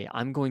 hey,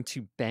 I'm going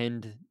to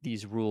bend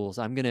these rules.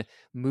 I'm going to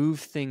move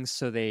things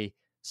so they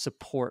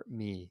support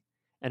me.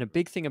 And a Mhm.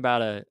 big thing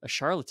about a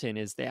charlatan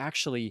is they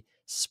actually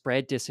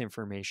spread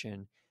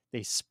disinformation.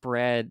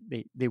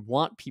 They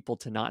want people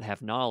to not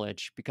have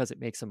knowledge because it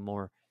makes them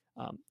more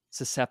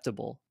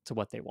susceptible to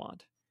what they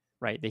want,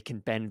 right? They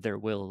can bend their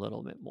will a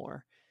little bit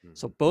more.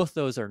 So Mhm. both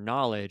those are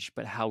knowledge,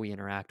 but how we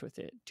interact with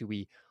it. Do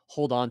we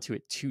hold on to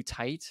it too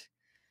tight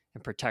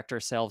and protect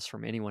ourselves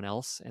from anyone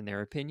else and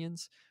their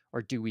opinions,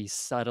 or do we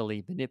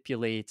subtly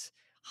manipulate,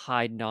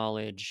 hide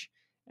knowledge,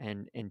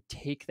 and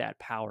take that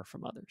power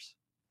from others?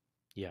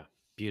 Yeah.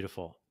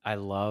 Beautiful. I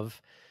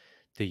love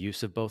the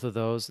use of both of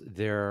those.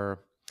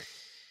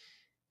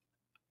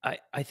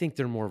 I think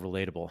they're more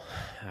relatable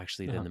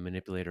actually than Uh-huh. the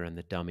manipulator and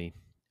the dummy.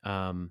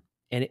 And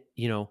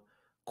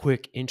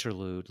quick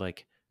interlude,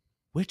 like,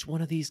 which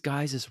one of these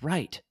guys is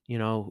right?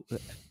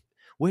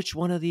 Which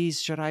one of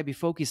these should I be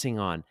focusing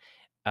on?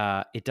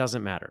 It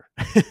doesn't matter.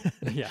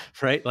 Yeah.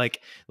 Right?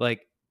 Like,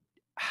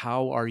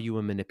 how are you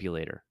a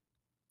manipulator?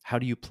 How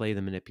do you play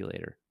the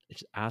manipulator?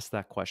 Just ask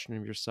that question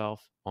of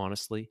yourself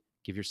honestly,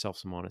 give yourself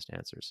some honest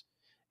answers,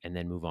 and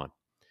then move on.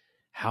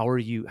 How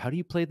do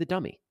you play the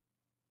dummy?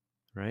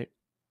 Right?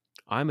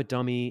 I'm a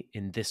dummy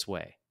in this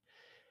way.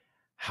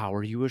 How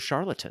are you a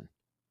charlatan?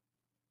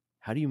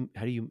 How do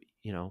you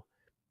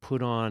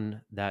put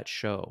on that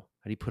show?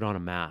 How do you put on a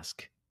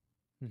mask,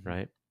 Mhm.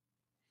 right?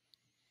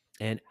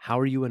 And how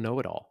are you a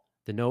know-it-all?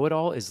 The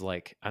know-it-all is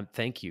like,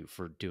 thank you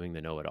for doing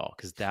the know-it-all,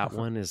 because that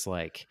one is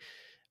like,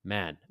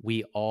 man,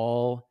 we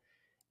all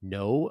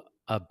know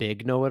a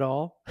big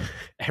know-it-all.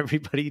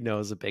 Everybody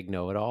knows a big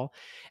know-it-all,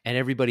 and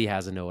everybody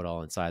has a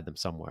know-it-all inside them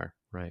somewhere,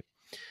 right?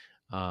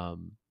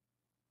 Um,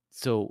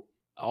 so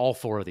all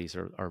four of these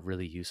are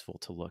really useful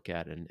to look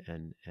at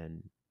and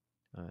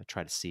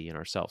try to see in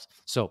ourselves.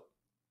 So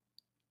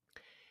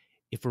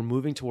if we're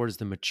moving towards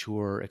the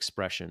mature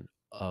expression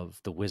of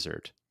the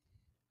wizard,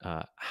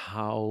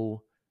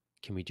 how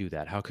can we do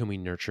that? How can we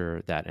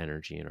nurture that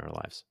energy in our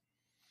lives?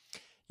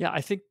 Yeah,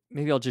 I think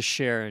maybe I'll just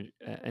share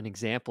an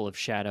example of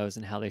shadows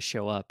and how they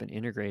show up and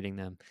integrating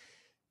them,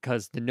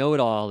 because the know it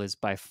all is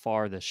by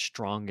far the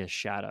strongest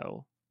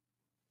shadow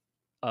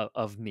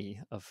of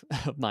me, of,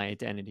 of my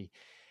identity.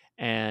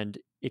 And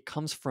it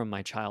comes from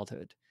my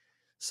childhood.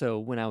 So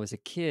when I was a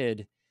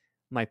kid,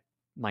 my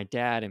my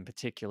dad in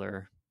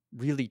particular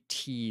really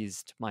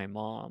teased my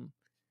mom,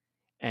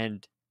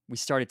 and we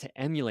started to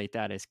emulate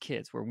that as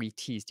kids where we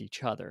teased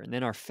each other, and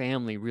then our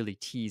family really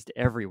teased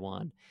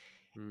everyone.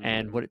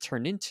 And Mm, what it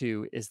turned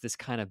into is this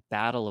kind of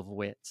battle of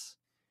wits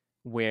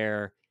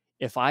where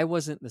if I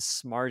wasn't the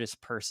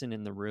smartest person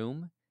in the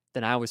room,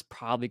 then I was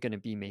probably going to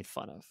be made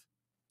fun of.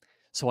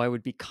 So I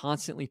would be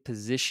constantly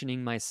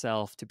positioning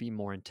myself to be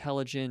more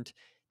intelligent,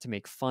 to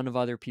make fun of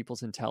other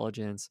people's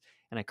intelligence.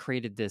 And I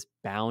created this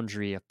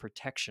boundary of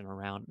protection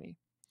around me.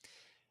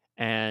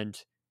 And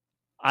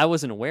I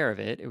wasn't aware of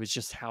it. It was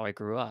just how I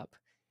grew up.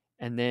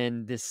 And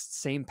then this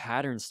same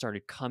pattern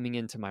started coming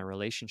into my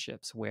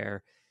relationships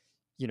where,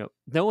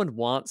 no one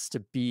wants to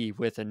be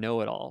with a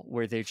know-it-all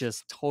where they're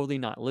just totally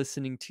not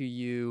listening to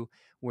you,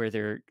 where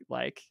they're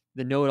like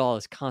the know-it-all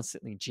is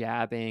constantly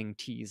jabbing,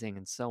 teasing,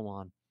 and so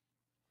on.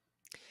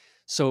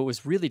 So it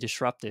was really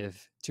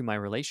disruptive to my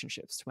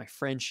relationships, to my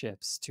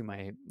friendships, to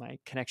my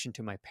connection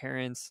to my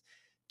parents,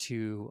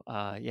 to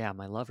yeah,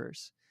 my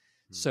lovers.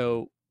 Mhm.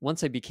 So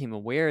once I became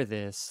aware of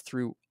this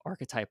through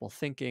archetypal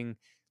thinking,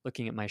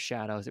 looking at my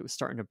shadows, it was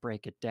starting to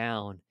break it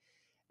down.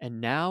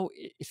 And now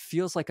it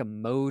feels like a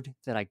mode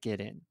that I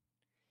get in.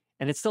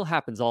 And it still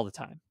happens all the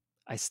time.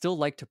 I still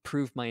like to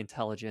prove my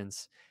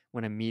intelligence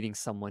when I'm meeting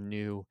someone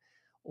new,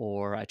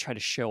 or I try to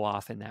show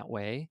off in that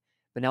way.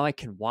 But now I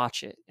can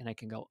watch it and I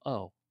can go,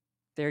 oh,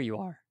 there you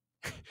are.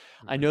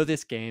 I know Mhm.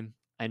 this game.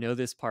 I know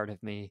this part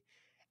of me.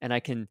 And I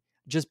can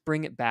just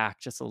bring it back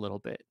just a little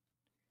bit.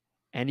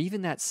 And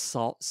even that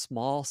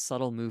small,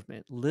 subtle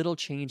movement, little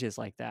changes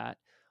like that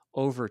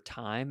over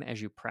time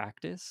as you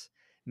practice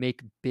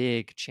make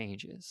big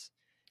changes.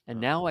 And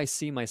now Uh-huh. I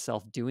see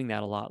myself doing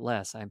that a lot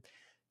less.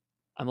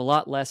 I'm a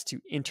lot less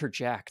to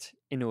interject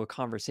into a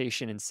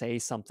conversation and say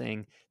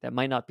something that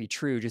might not be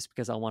true just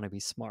because I want to be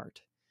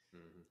smart.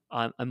 Mhm.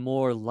 I'm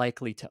more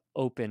likely to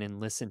open and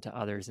listen to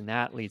others, and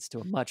that leads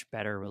to a much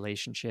better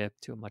relationship,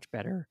 to a much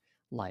better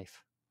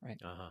life,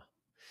 right? Uh-huh.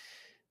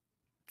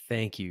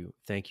 Thank you.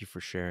 Thank you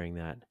for sharing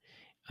that.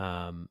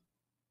 Um,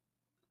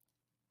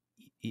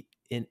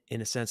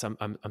 in a sense, I'm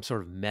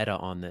sort of meta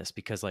on this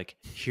because like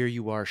here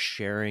you are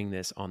sharing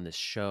this on this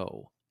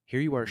show.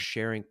 Here you are Mhm,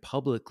 sharing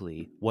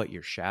publicly what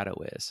your shadow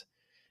is.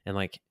 And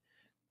like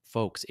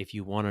folks, if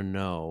you want to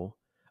know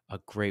a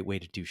great way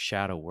to do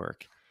shadow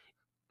work,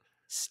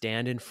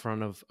 stand in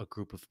front of a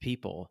group of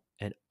people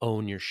and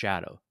own your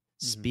shadow.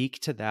 mhm, Speak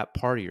to that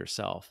part of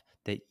yourself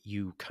that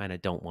you kind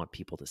of don't want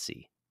people to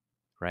see,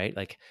 right?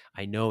 Like,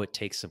 I know it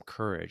takes some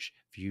courage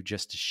for you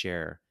just to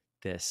share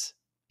this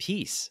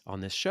piece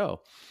on this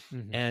show.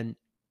 mhm, And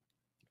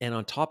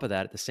on top of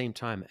that, at the same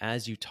time,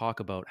 as you talk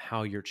about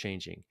how you're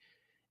changing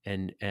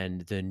and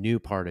the new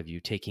part of you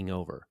taking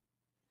over,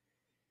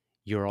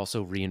 you're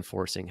also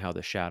reinforcing how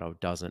the shadow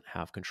doesn't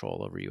have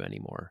control over you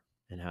anymore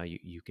and how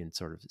you can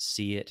sort of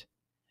see it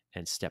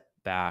and step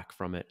back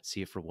from it,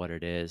 see it for what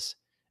it is,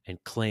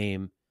 and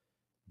claim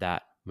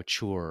that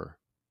mature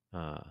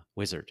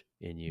wizard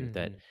in you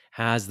that mhm,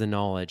 has the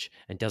knowledge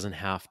and doesn't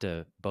have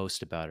to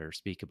boast about it or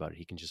speak about it.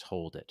 He can just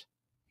hold it.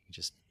 He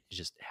can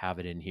just have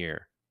it in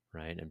here,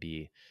 right, and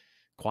be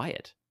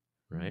quiet,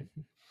 right?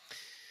 mhm.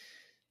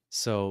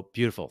 So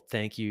beautiful.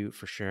 Thank you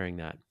for sharing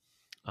that.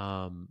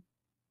 Um,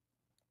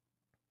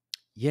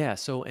 yeah.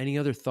 So, any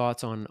other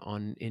thoughts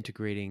on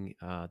integrating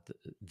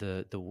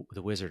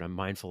the wizard? I'm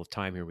mindful of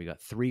time here. We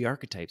got 3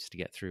 archetypes to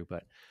get through,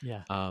 but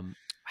Yeah. um,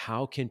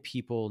 how can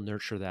people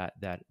nurture that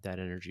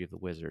energy of the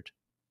wizard?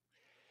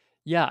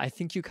 Yeah, I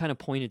think you kind of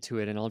pointed to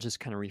it, and I'll just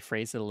kind of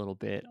rephrase it a little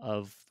bit.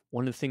 Of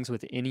one of the things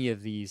with any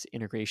of these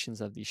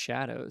integrations of these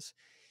shadows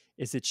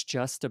is it's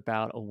just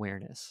about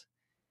awareness.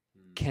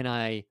 Mm. Can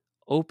I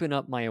open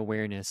up my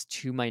awareness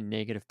to my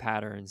negative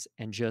patterns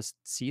and just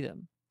see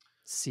them,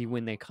 see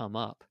when they Oh, come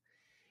up?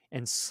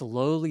 And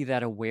slowly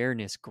that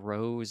awareness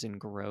grows and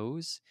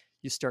grows.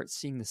 You start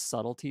seeing the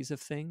subtleties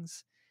of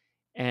things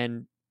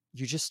and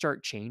you just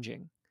start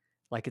changing.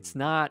 Like it's mhm,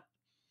 not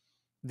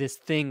this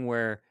thing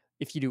where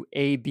if you do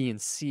A, B,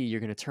 and C, you're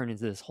going to turn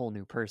into this whole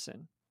new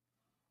person.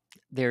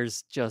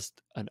 There's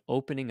just an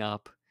opening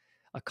up,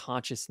 a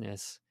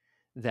consciousness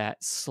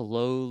that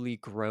slowly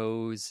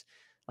grows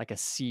like a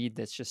seed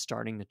that's just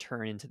starting to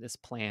turn into this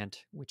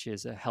plant, which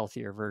is a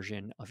healthier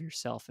version of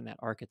yourself in that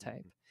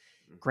archetype.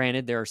 mhm, mhm,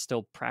 Granted, there are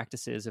still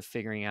practices of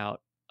figuring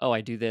out, oh,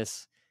 I do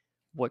this.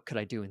 What could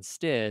I do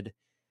instead?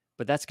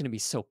 But that's going to be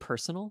so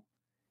personal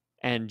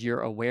yeah, and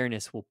your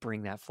awareness will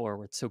bring that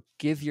forward. So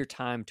give your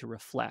time to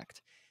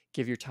reflect,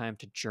 give your time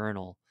to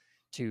journal,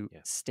 to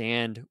yeah,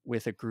 stand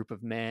with a group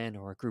of men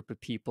or a group of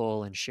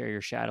people and share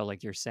your shadow,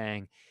 like you're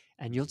saying.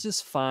 And you'll mhm,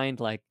 just find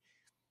like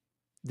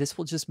this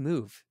will just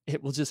move.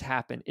 It will just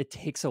happen. It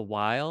takes a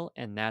while,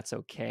 and that's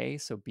okay.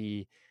 So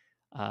be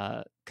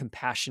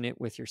compassionate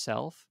with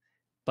yourself,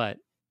 but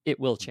it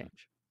will mhm,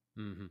 change.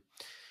 mhm.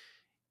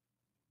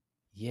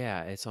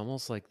 Yeah, it's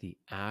almost like the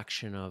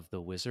action of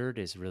the wizard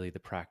is really the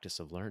practice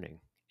of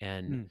learning.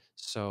 And Mm,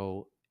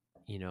 so,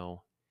 you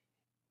know,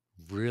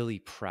 really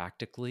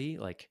practically,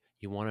 like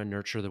you want to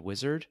nurture the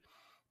wizard,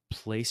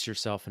 place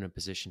yourself in a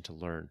position to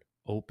learn.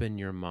 Open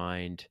your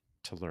mind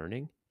to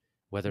learning,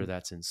 whether mm,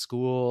 that's in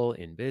school,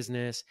 in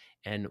business.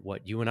 And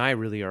what you and I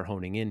really are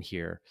honing in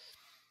here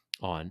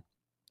on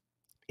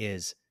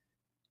is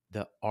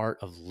the art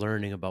of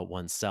learning about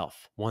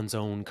oneself, one's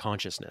own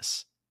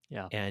consciousness.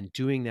 yeah. And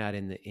doing that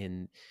in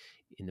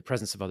the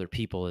presence of other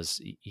people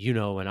is, you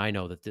know, and I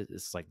know that this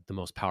is like the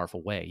most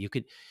powerful way. You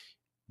could,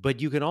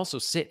 but you can also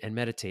sit and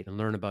meditate and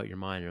learn about your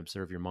mind and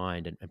observe your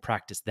mind and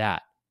practice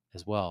that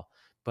as well.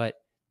 But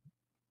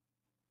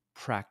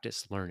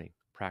practice learning,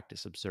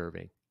 practice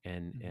observing.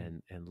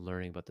 Mhm. and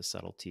learning about the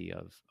subtlety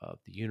of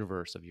the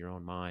universe, of your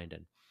own mind.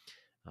 And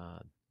uh,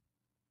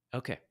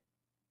 okay,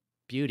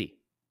 beauty.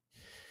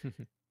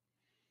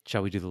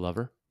 Shall we do the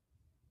lover?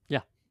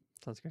 Yeah,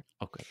 sounds good.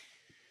 Okay.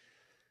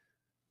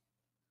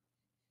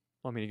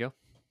 Want me to go?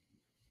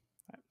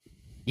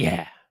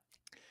 Yeah.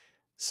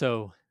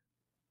 So,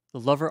 the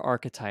lover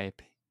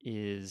archetype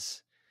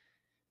is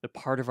the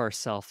part of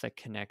ourself that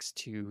connects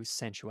to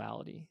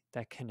sensuality,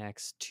 that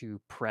connects to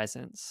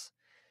presence,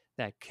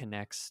 that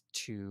connects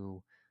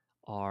to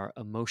our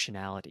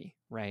emotionality,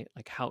 right?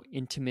 Like how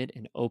intimate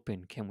and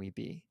open can we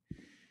be?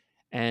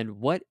 And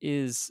what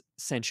is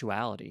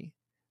sensuality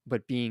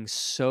but being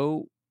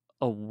so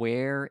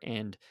aware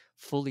and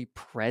fully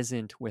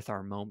present with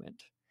our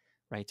moment,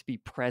 right? To be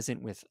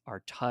present with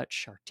our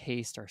touch, our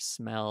taste, our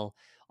smell,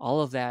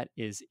 all of that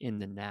is in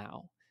the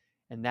now.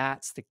 And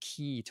that's the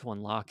key to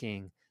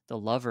unlocking the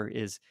lover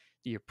is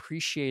the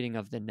appreciating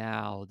of the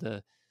now,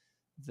 the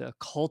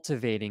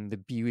cultivating the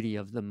beauty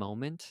of the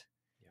moment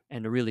Yeah.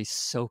 and to really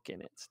soak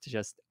in it, to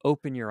just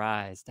open your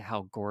eyes to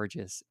how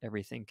gorgeous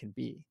everything can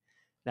be.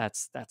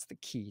 That's the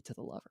key to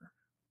the lover.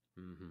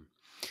 Hmm.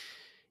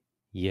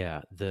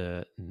 Yeah.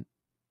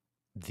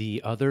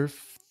 The other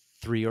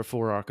three or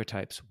four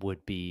archetypes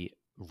would be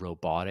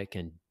robotic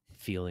and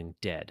feeling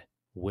dead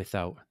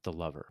without the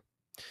lover.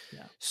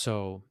 Yeah.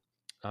 So,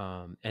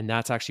 and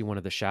that's actually one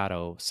of the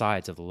shadow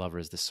sides of the lover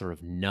is this sort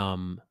of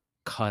numb,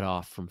 cut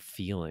off from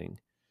feeling.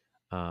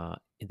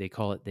 They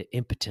call it the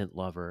impotent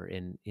lover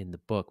in the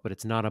book, but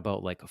it's not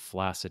about like a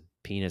flaccid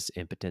penis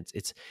impotence.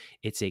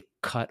 It's a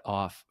cut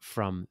off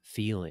from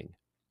feeling,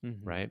 Hmm.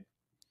 right?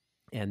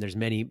 And there's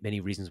many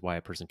reasons why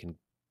a person can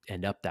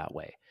end up that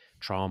way,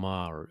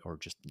 trauma or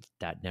just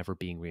that never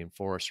being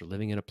reinforced or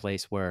living in a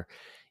place where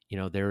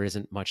there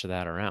isn't much of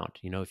that around.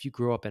 If you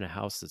grew up in a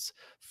house that's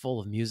full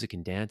of music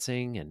and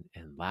dancing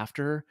and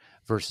laughter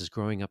versus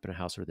growing up in a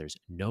house where there's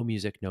no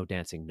music, no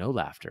dancing, no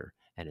laughter,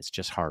 and it's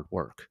just hard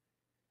work,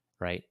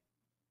 right?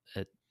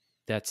 uh,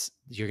 that's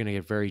you're going to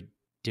get very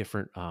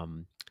different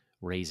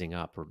raising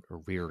up or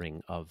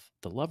rearing of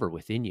the lover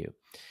within you.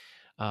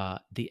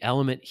 The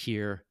element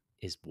here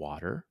is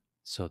water.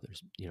 So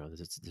there's,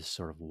 this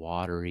sort of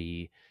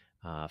watery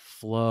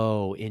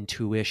flow,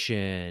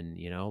 intuition,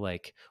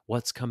 like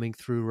what's coming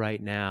through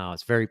right now.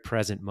 It's very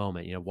present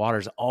moment.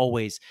 Water's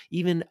always,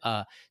 even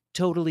a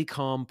totally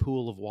calm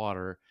pool of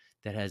water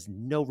that has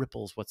no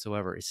ripples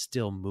whatsoever is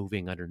still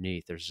moving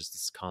underneath. There's just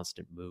this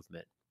constant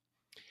movement.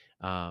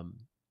 Um,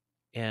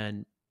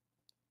 and,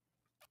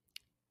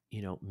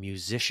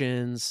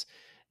 musicians,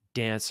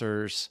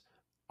 dancers,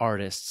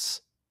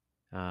 artists,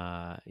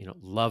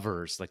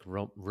 lovers, like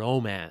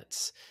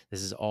romance.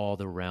 This is all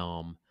the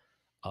realm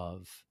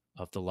of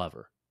the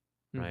lover,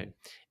 right?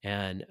 Hmm.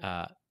 And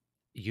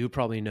you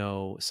probably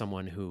know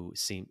someone who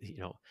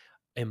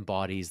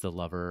embodies the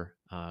lover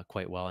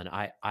quite well. And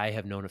I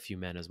have known a few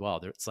men as well.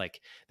 It's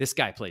like this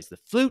guy plays the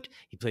flute,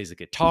 he plays the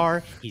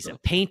guitar, he's a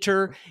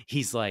painter.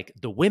 He's like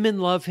the women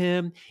love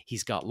him.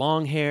 He's got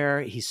long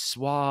hair, he's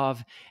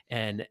suave,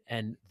 and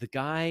the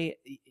guy,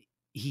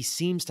 he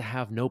seems to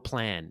have no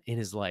plan in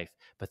his life,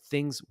 but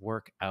things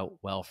work out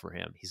well for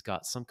him. He's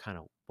got some kind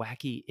of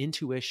wacky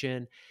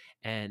intuition,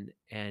 and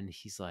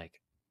he's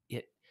like,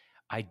 it.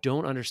 I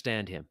don't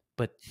understand him,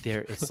 but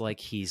there, it's like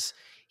he's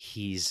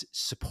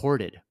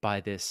supported by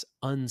this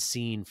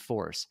unseen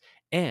force,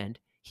 and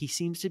he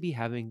seems to be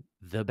having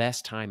the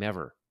best time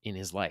ever in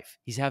his life.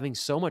 He's having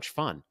so much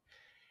fun,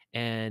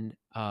 and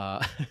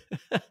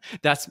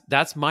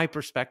that's my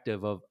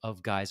perspective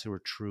of guys who are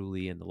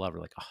truly in the lover,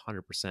 like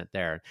 100%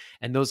 there.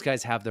 And those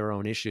guys have their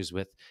own issues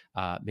with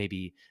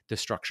maybe the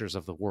structures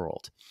of the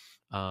world,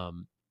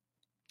 um,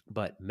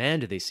 but man,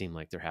 do they seem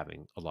like they're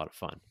having a lot of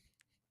fun.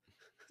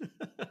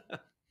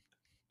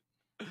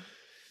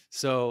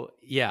 So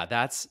yeah,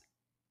 that's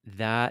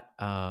that.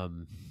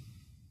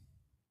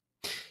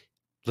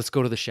 Let's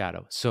go to the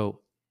shadow.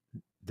 So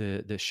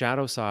the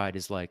shadow side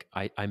is like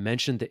I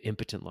mentioned the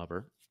impotent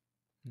lover,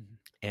 Hmm.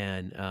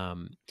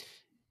 and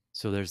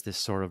so there's this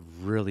sort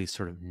of really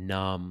sort of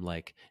numb,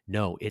 like,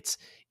 no, it's,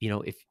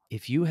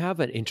 if you have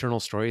an internal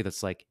story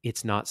that's like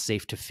it's not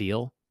safe to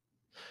feel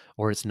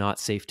or it's not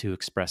safe to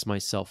express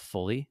myself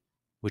fully,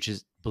 which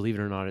is, believe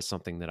it or not, is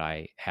something that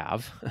I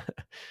have,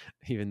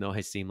 even though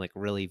I seem like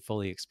really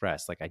fully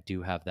expressed, like I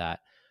do have that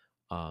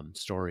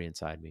story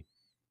inside me.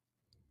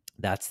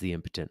 That's the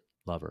impotent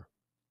lover,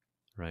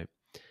 right?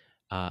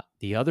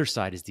 The other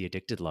side is the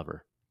addicted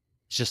lover.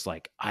 It's just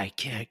like, I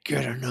can't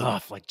get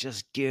enough. Like,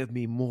 just give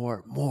me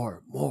more,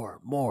 more, more,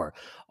 more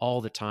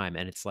all the time.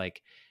 And it's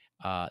like,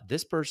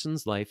 this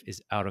person's life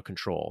is out of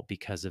control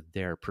because of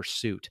their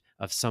pursuit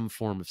of some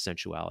form of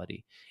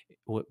sensuality,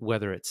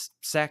 whether it's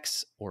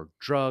sex or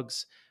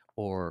drugs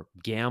or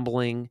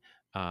gambling,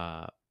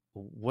 uh,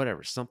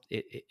 whatever.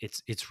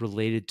 It's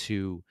related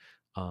to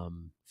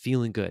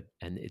feeling good,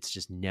 and it's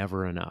just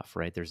never enough,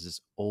 right? There's this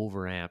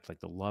overamped, like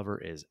the lover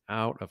is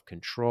out of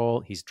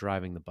control. He's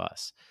driving the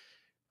bus,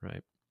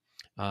 right?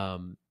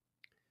 Um,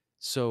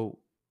 so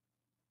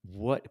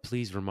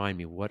please remind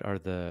me, what are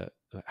the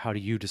how do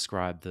you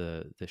describe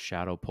the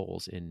shadow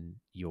poles in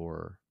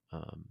your,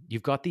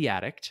 you've got the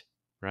addict,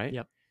 right?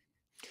 Yep.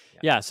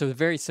 Yeah. Yeah, so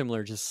very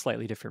similar, just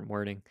slightly different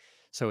wording.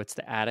 So it's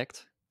the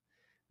addict,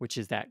 which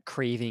is that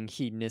craving,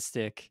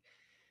 hedonistic,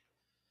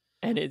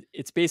 and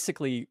it's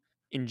basically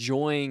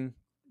enjoying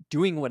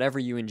doing whatever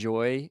you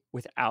enjoy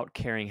without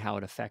caring how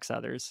it affects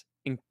others,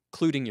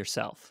 including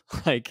yourself.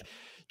 Like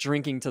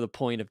drinking to the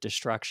point of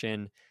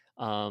destruction,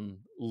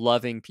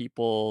 loving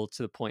people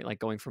to the point like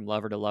going from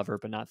lover to lover,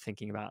 but not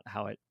thinking about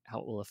how it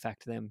will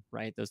affect them,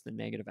 right? Those are the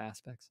negative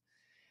aspects.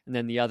 And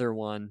then the other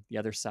one, the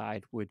other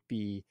side would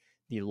be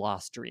the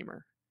lost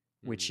dreamer,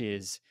 which Mhm.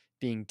 is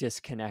being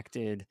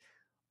disconnected,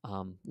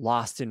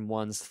 lost in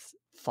one's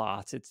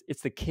thoughts.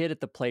 It's the kid at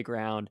the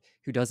playground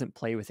who doesn't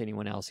play with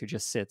anyone else, who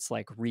just sits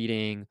like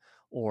reading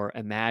or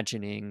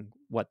imagining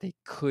what they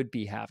could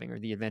be having or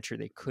the adventure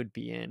they could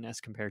be in,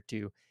 as compared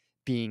to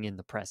being in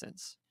the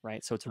presence,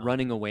 right? So it's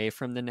running Uh-huh. away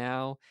from the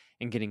now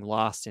and getting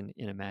lost in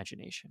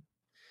imagination.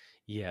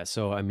 Yeah,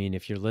 so I mean,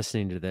 if you're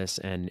listening to this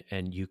and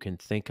you can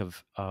think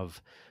of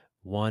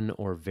one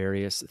or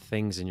various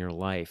things in your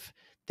life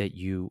that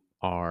you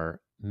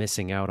are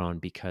missing out on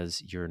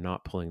because you're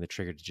not pulling the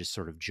trigger to just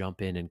sort of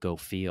jump in and go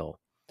feel,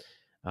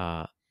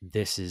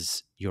 this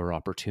is your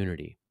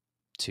opportunity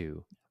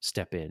to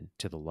step in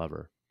to the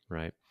lover,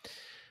 right?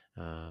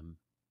 Um,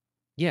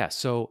 yeah.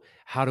 So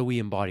how do we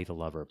embody the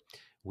lover?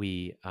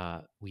 We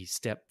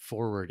step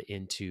forward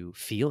into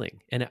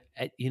feeling, and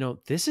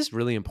this is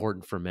really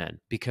important for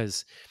men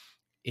because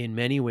in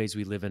many ways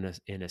we live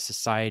in a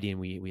society, and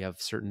we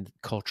have certain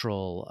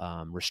cultural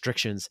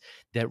restrictions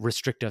that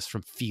restrict us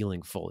from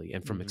feeling fully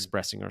and from Hmm.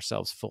 expressing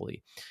ourselves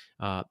fully.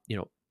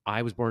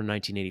 I was born in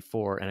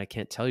 1984, and I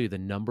can't tell you the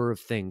number of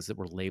things that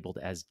were labeled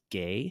as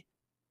gay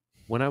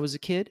when I was a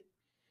kid,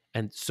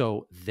 and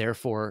so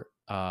therefore,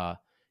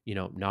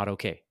 not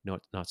okay,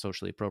 not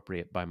socially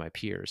appropriate by my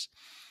peers.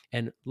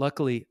 And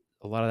luckily,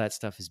 a lot of that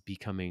stuff is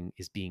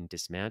being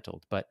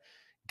dismantled. But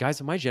guys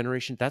of my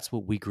generation, that's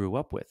what we grew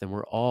up with, and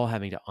we're all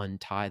having to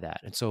untie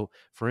that. And so,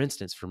 for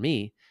instance, for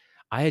me,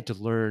 I had to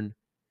learn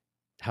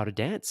how to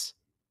dance,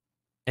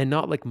 and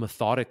not like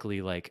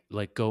methodically, like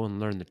go and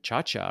learn the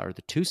cha cha or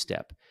the two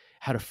step.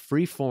 How to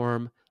free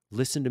form,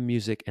 listen to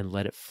music, and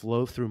let it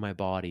flow through my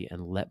body,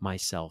 and let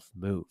myself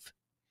move.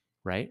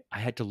 Right? I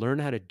had to learn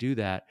how to do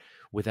that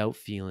without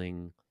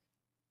feeling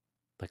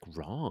like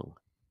wrong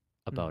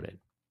about it.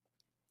 Hmm.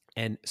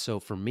 And so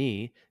for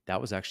me,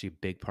 that was actually a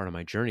big part of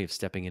my journey of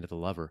stepping into the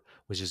lover,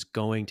 was just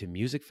going to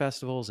music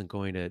festivals and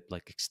going to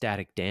like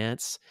ecstatic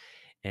dance,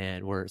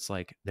 and where it's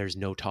like there's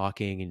no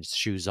talking and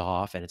shoes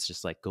off, and it's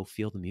just like go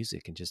feel the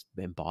music and just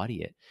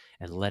embody it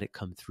and let it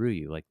come through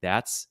you. Like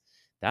that's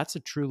a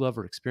true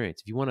lover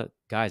experience. If you want to,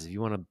 guys, if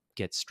you want to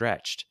get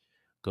stretched,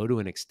 go to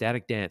an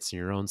ecstatic dance in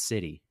your own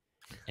city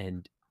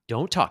and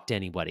don't talk to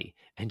anybody,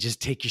 and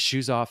just take your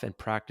shoes off and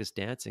practice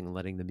dancing and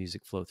letting the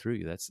music flow through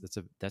you.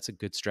 That's a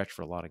good stretch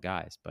for a lot of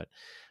guys, but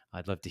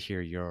I'd love to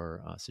hear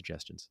your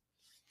suggestions.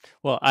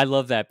 Well, I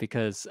love that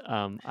because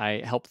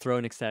I help throw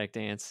an ecstatic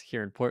dance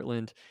here in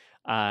Portland.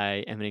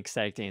 I am an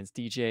ecstatic dance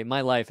DJ.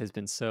 My life has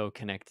been so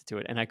connected to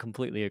it, and I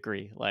completely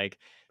agree. Like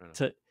Uh,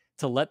 to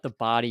to let the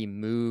body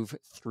move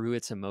through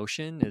its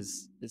emotion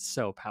is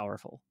so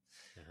powerful.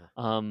 uh-huh.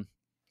 Um,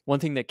 One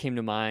thing that came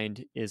to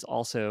mind is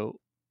also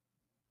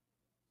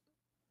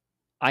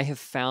I have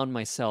found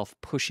myself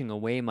pushing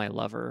away my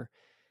lover.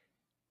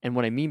 And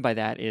what I mean by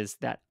that is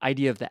that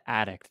idea of the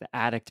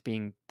addict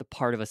being the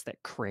part of us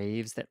that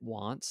craves, that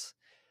wants.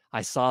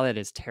 I saw that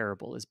as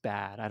terrible, as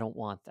bad. I don't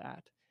want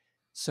that.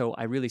 So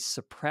I really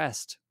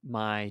suppressed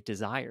my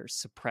desires,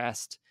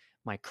 suppressed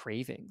my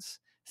cravings,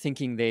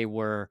 thinking they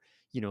were,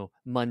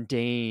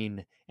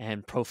 mundane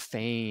and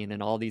profane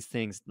and all these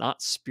things,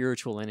 not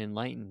spiritual and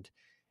enlightened.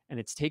 And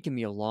it's taken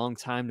me a long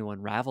time to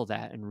unravel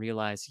that and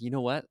realize, you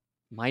know what?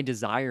 My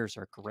desires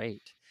are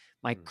great.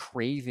 My Mm,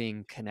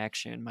 craving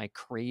connection, my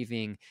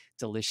craving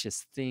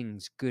delicious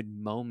things, good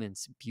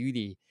moments,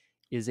 beauty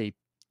is a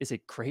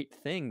great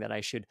thing that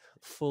I should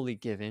fully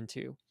give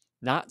into.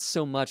 Not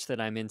so much that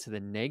I'm into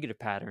the negative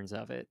patterns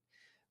of it,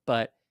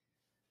 but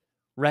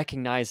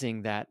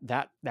recognizing that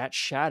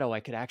shadow I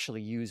could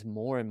actually use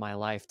more in my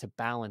life to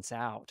balance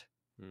out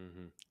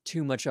mhm,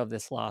 too much of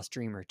this lost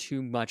dreamer,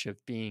 too much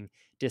of being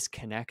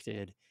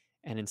disconnected,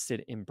 and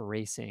instead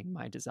embracing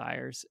my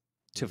desires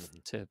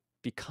mhm. to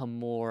become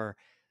more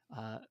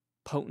uh,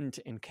 potent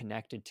and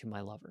connected to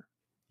my lover.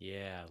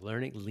 Yeah,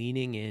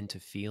 leaning into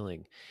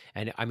feeling.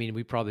 And I mean,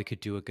 we probably could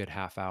do a good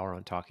half hour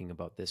on talking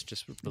about this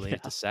just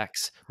related to Yeah.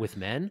 sex with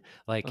men.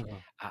 Like,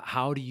 Uh-huh.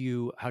 how do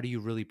you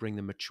really bring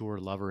the mature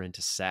lover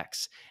into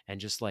sex, and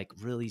just like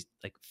really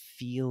like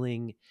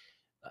feeling,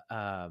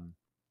 um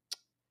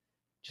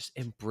just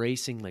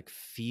embracing like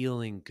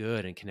feeling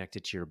good and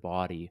connected to your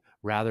body,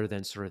 rather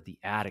than sort of the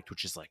addict,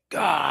 which is like,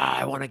 ah,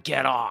 I want to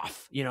get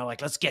off,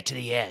 like let's get to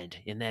the end,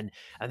 and then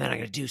I'm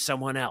gonna do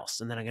someone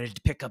else, and then I'm gonna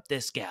pick up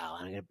this gal,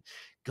 and I'm gonna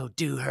go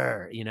do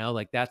her,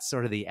 like that's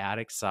sort of the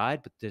addict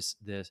side. But this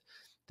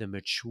the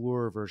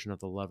mature version of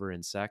the lover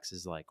in sex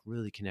is like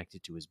really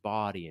connected to his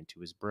body and to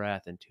his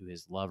breath and to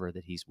his lover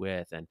that he's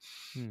with.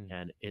 Mm.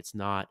 And it's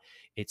not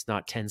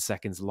 10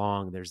 seconds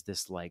long. There's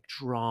this like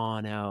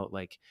drawn out,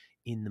 like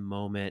in the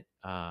moment,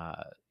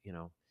 you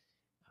know,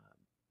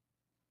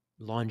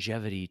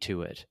 longevity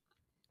to it,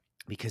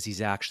 because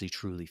he's actually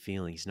truly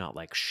feeling. He's not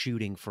like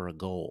shooting for a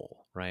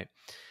goal, right?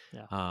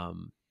 Yeah.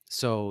 Um,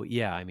 so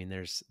yeah, I mean,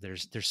 there's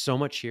so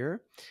much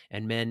here,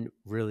 and men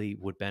really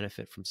would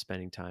benefit from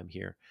spending time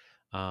here.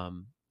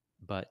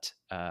 But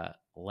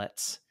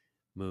let's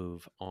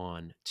move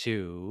on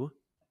to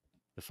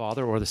the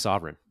father or the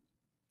sovereign.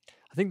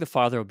 I think the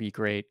father will be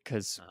great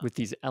because Uh, with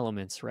these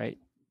elements, right?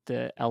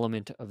 The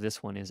element of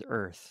this one is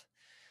earth.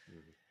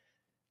 mhm,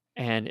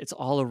 And it's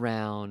all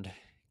around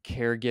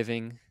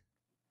caregiving,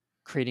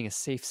 creating a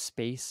safe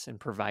space, and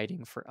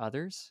providing for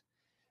others.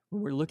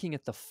 When we're looking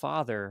at the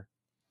father,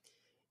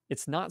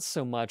 it's not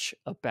so much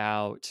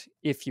about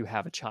if you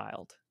have a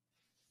child,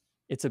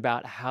 it's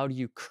about how do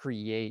you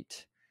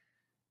create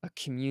a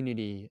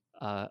community,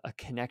 a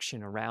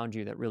connection around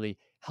you that really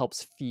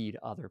helps feed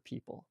other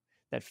people,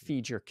 that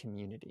feeds your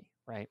community,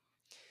 right?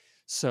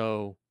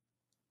 So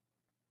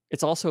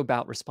it's also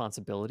about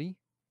responsibility.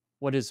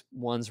 What is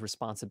one's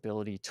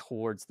responsibility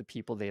towards the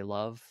people they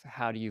love?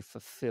 How do you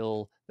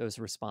fulfill those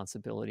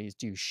responsibilities?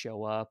 Do you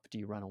show up? Do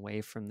you run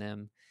away from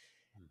them?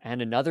 mhm,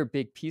 And another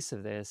big piece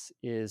of this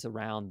is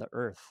around the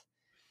earth,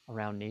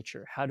 around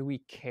nature. How do we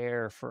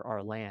care for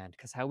our land?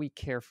 Because how we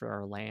care for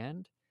our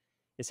land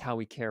is how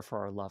we care for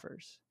our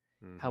lovers.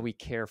 How mhm, we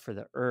care for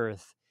the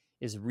earth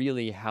is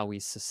really how we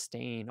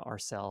sustain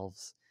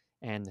ourselves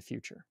and the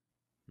future.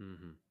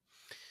 mhm.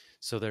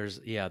 So there's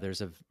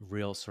a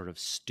real sort of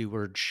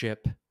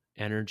stewardship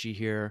energy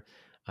here.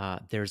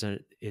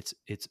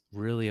 It's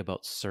really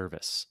about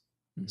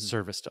Mhm.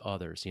 service to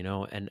others,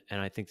 and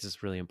I think this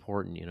is really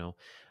important.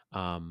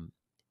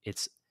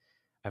 It's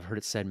I've heard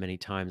it said many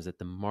times that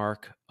the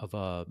mark of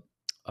a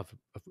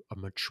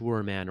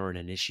mature man or an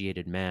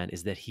initiated man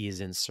is that he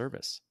is in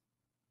service.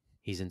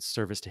 He's in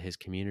service to his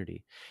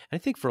community. And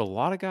I think for a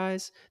lot of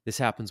guys, this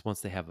happens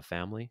once they have a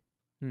family,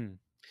 Mm.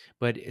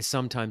 but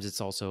sometimes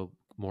it's also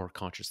more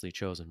consciously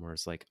chosen, where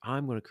it's like,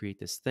 I'm going to create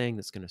this thing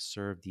that's going to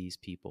serve these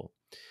people.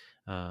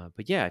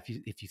 But yeah,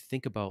 if you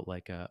think about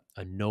like a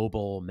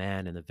noble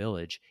man in the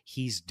village,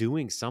 he's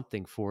doing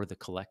something for the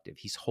collective.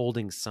 He's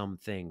holding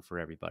something for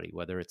everybody,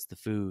 whether it's the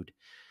food,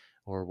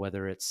 or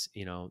whether it's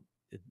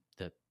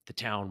the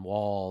town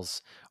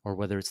walls, or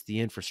whether it's the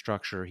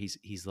infrastructure.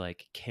 He's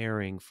like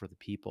caring for the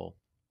people.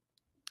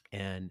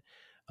 And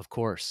of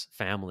course,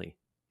 family,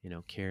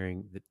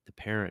 caring the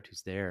parent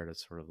who's there to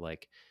sort of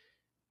like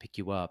pick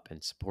you up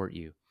and support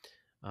you.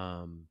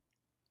 Um,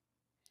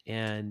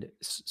 and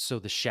so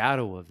the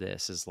shadow of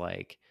this is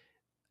like,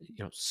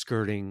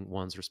 skirting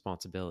one's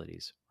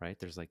responsibilities, right?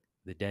 There's like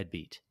the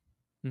deadbeat,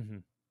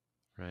 Mhm.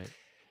 right?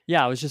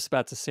 Yeah, I was just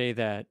about to say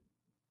that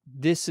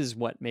this is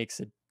what makes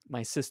it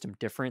my system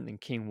different than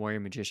King, Warrior,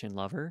 Magician,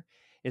 Lover,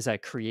 is I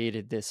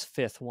created this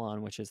fifth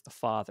one, which is the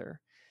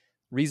father.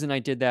 Reason I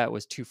did that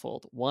was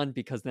twofold. One,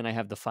 because then I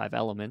have the 5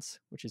 elements,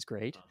 which is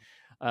great. Mhm.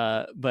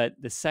 But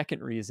the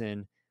second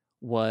reason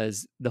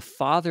was the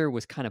father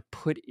was kind of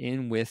put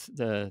in with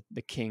the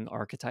king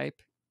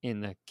archetype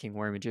in the King,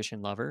 Warrior,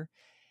 Magician, Lover,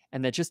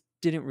 and that just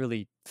didn't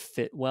really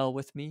fit well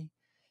with me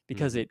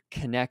because Mhm. it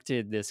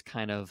connected this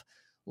kind of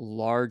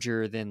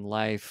larger than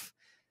life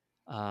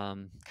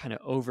kind of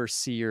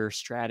overseer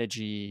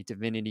strategy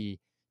divinity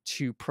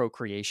to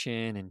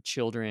procreation and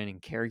children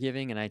and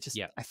caregiving, and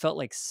Yeah, I felt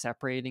like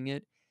separating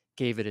it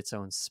gave it its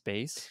own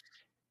space.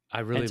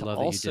 I And really to love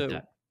that you did also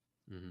that.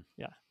 Mhm.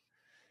 yeah,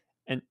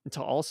 and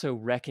to also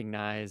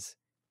recognize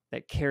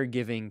that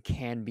caregiving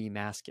can be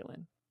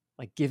masculine,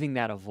 like giving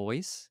that a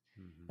voice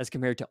Mhm. as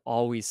compared to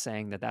always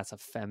saying that that's a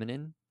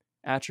feminine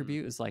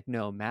attribute Mhm. is like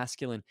no,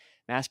 masculine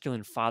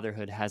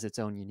fatherhood has its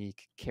own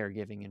unique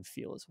caregiving and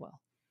feel as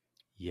well.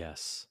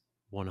 Yes,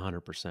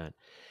 100%.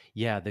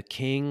 Yeah, the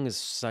king is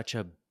such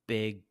a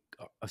big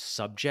a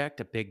subject,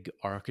 a big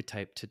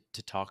archetype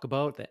to talk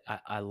about, that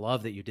I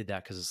love that you did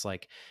that, because it's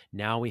like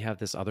now we have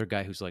this other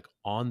guy who's like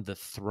on the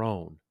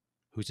throne,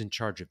 who's in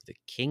charge of the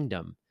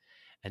kingdom.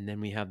 And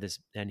then we have this,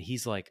 and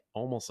he's like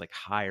almost like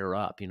higher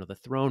up. The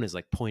throne is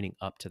like pointing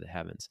up to the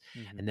heavens.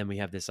 Hmm. And then we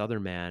have this other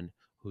man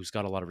who's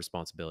got a lot of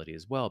responsibility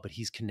as well, but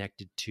he's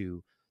connected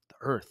to the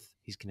earth.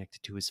 He's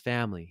connected to his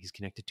family. He's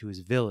connected to his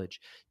village,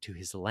 to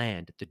his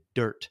land, the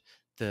dirt,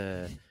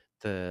 the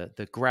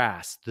the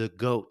grass, the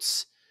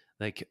goats,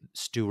 like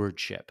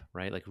stewardship,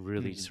 right? Like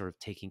really Hmm. sort of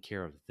taking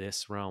care of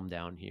this realm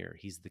down here.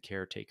 He's the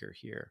caretaker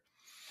here.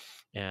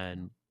 Yeah.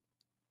 And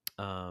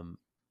um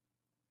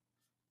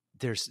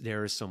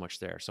there is so much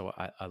there. So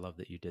I love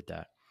that you did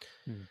that.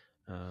 Mm.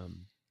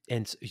 Um,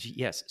 and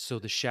yes, so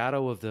the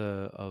shadow of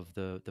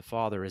the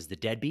father is the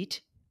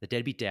deadbeat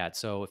dad.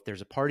 So if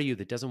there's a part of you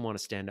that doesn't want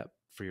to stand up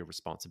for your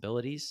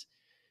responsibilities,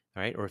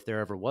 right? Or if there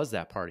ever was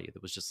that part of you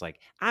that was just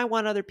like, I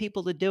want other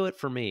people to do it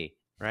for me,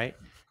 right?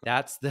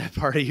 That's the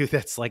part of you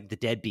that's like the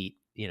deadbeat.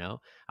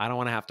 I don't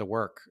want to have to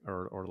work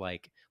or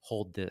like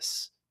hold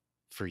this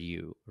for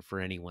you or for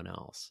anyone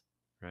else,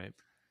 right?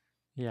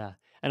 Yeah.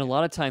 And a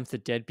lot of times the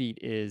deadbeat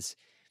is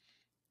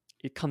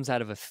it comes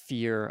out of a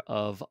fear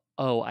of,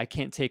 oh, I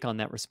can't take on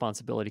that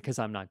responsibility because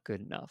I'm not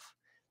good enough.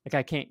 Like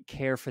I can't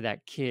care for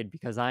that kid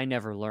because I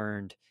never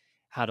learned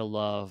how to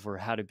love or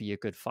how to be a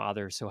good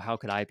father. So how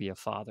could I be a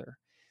father?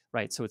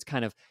 Right. So it's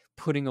kind of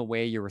putting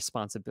away your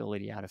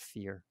responsibility out of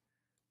fear.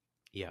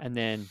 Yeah. And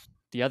then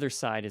the other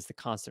side is the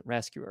constant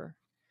rescuer,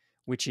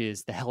 which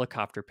is the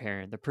helicopter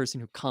parent, the person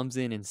who comes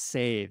in and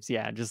saves.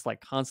 Yeah, just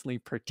like constantly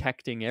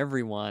protecting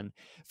everyone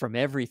from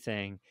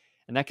everything.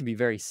 And that can be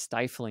very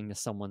stifling to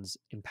someone's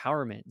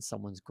empowerment and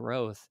someone's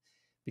growth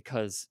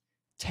because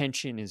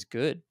tension is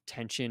good.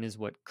 Tension is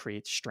what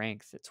creates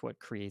strength, it's what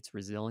creates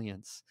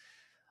resilience.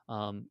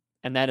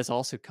 And that is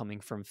also coming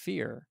from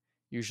fear.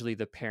 Usually,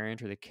 the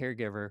parent or the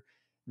caregiver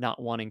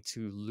not wanting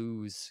to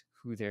lose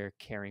who they're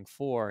caring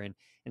for and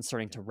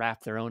starting Yeah. to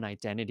wrap their own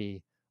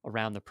identity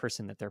around the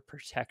person that they're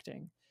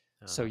protecting.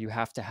 So Uh-huh. you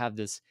have to have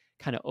this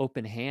kind of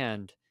open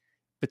hand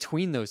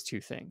between those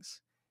two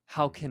things.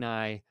 How Hmm. can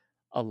I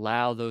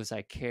allow those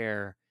I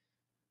care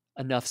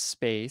enough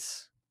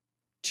space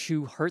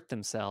to hurt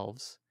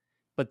themselves,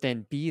 but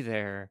then be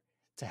there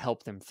to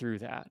help them through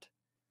that?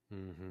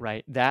 Hmm.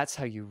 Right? That's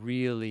how you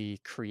really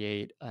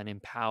create an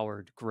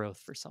empowered growth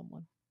for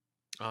someone.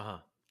 Uh-huh.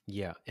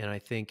 Yeah. And I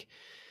think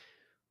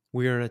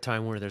we're in a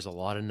time where there's a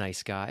lot of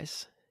nice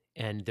guys,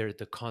 and they're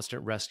the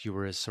constant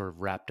rescuer is sort of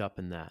wrapped up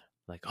in that.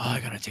 Like, oh, I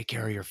gotta Mhm. take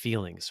care of your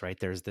feelings, right?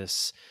 There's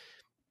this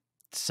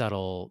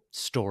subtle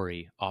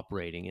story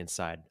operating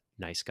inside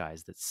nice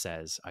guys that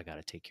says, I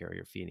gotta take care of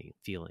your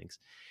feelings.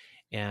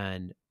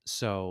 And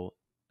so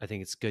I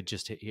think it's good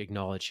just to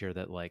acknowledge here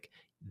that like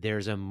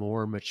there's a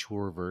more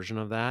mature version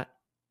of that,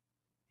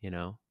 you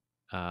know,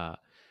 uh,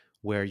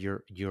 where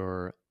you're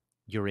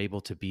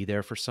able to be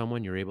there for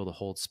someone, you're able to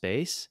hold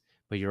space,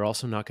 but you're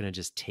also not going to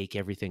just take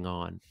everything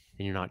on,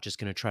 and you're not just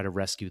going to try to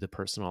rescue the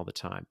person all the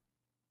time,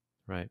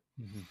 right?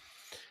 Mhm.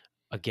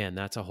 Again,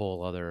 that's a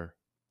whole other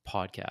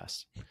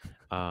podcast.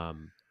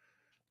 Um,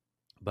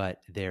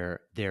 but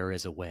there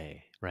is a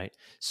way, right?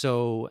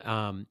 So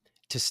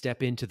to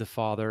step into the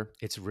father,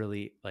 it's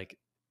really like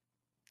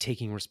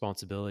taking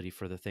responsibility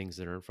for the things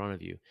that are in front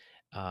of you,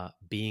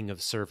 being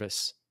of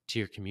service to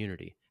your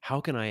community.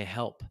 How can I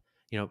help?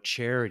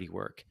 Charity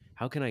work.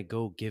 How can I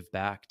go give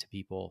back to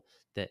people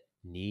that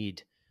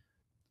need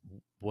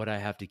what I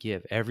have to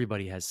give?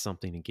 Everybody has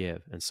something to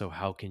give. And so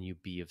how can you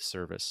be of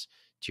service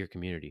to your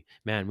community?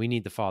 Man, we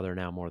need the father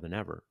now more than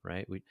ever,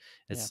 right?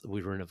 Yeah.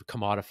 We were in a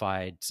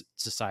commodified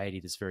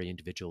society that's very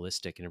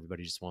individualistic, and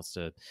everybody just wants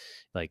to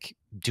like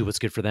do what's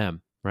good for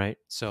them, right?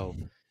 So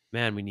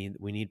man, we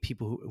need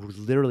people who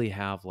literally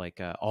have like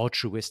a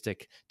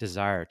altruistic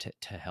desire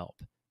to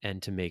help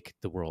and to make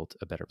the world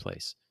a better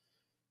place.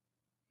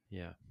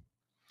 Yeah.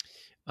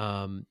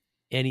 Um,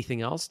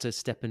 Anything else to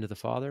step into the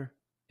father?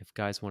 If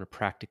guys want to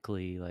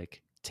practically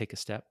like take a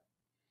step.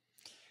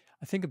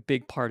 I think a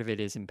big part of it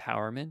is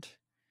empowerment.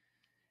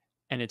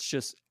 And it's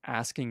just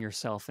asking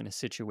yourself in a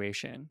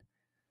situation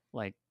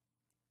like,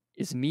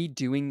 is me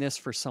doing this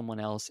for someone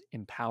else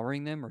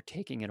empowering them or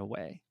taking it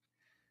away?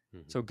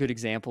 Hmm. So, a good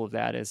example of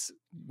that is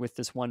with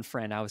this one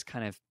friend,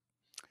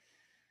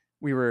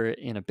 we were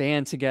in a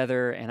band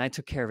together and I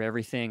took care of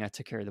everything. I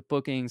took care of the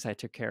bookings, I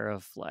took care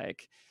of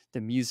like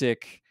the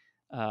music,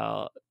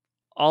 uh,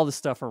 all the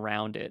stuff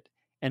around it.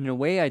 And in a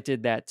way, I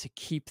did that to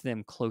keep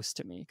them close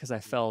to me because I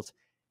felt,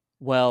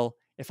 well,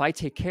 if I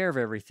take care of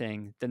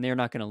everything, then they're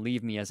not going to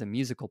leave me as a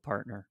musical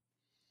partner.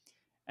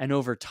 And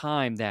over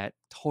time, that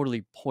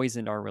totally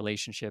poisoned our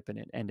relationship and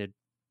it ended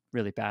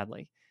really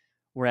badly.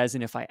 Whereas,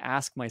 if I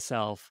ask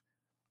myself,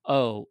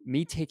 oh,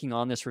 me taking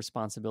on this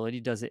responsibility,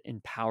 does it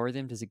empower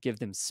them? Does it give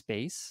them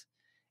space?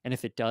 And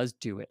if it does,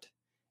 do it.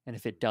 And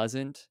if it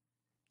doesn't,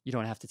 you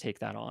don't have to take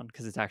that on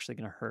because it's actually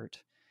going to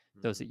hurt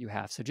those Hmm. that you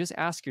have. So just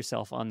ask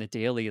yourself on the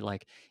daily,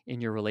 like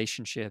in your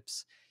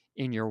relationships,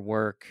 in your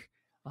work,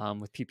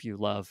 with people you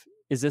love,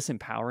 is this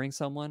empowering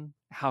someone?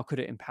 How could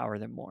it empower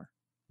them more?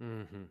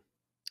 Hmm.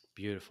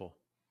 Beautiful.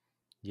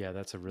 Yeah,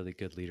 that's a really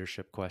good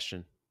leadership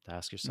question to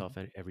ask yourself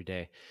Mhm. every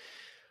day.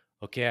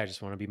 Okay, I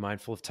just want to be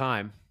mindful of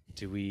time.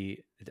 Do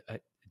we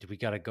do we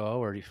got to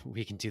go, or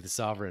we can do the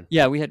sovereign?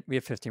 Yeah, we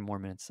have 15 more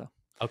minutes, so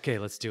Okay,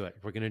 let's do it.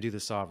 We're going to do the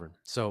sovereign.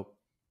 So,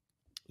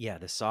 yeah,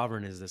 the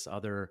sovereign is this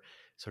other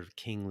sort of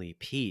kingly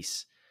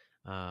piece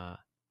uh,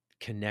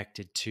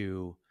 connected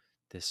to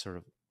this sort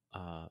of.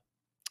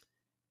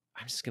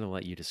 I'm just going to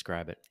let you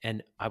describe it,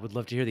 and I would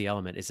love to hear the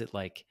element. Is it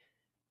like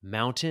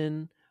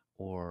mountain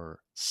or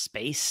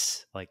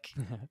space? Like,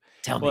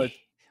 tell well, me.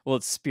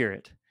 it's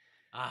spirit.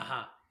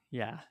 Uh-huh.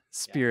 Yeah, Yeah.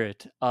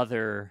 spirit,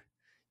 other,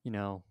 you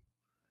know,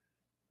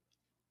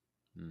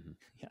 Hmm.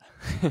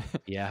 yeah.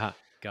 Yeah.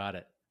 Got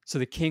it. So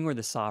the king or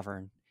the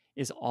sovereign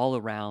is all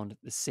around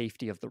the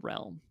safety of the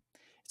realm.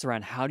 It's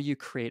around how do you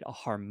create a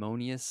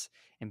harmonious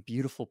and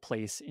beautiful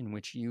place in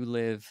which you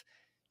live,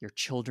 your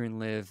children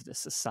live, the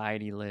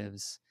society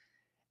lives.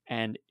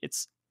 And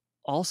it's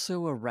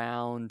also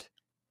around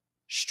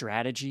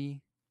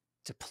strategy,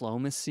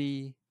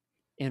 diplomacy,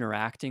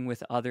 interacting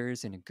with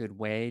others in a good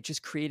way,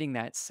 just creating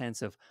that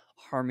sense of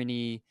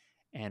harmony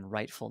and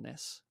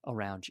rightfulness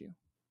around you,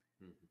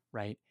 Mhm.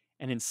 right?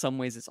 And in some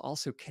ways, it's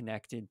also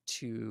connected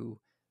to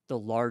the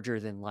larger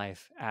than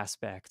life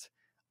aspect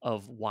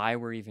of why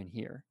we're even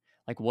here.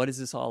 Like, what is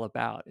this all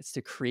about? It's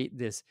to create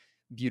this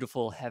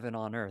beautiful heaven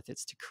on earth.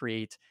 It's to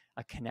create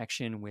a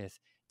connection with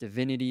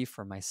divinity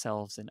for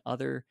myself and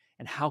other.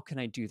 And how can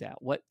I do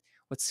that? What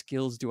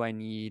skills do I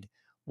need?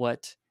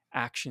 What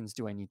actions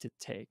do I need to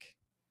take?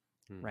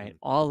 Right? Mhm.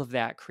 All of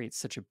that creates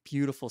such a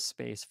beautiful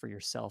space for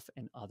yourself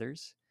and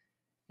others.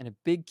 And a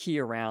big key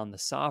around the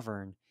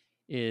sovereign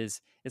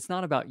is it's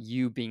not about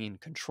you being in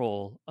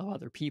control of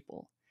other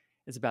people.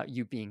 It's about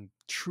you being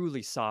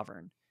truly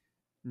sovereign,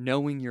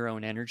 knowing your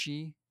own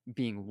energy,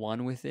 being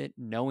one with it,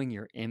 knowing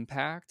your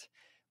impact,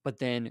 but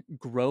then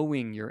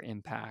growing your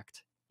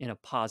impact in a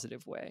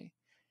positive way.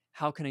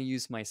 How can I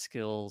use my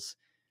skills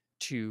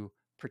to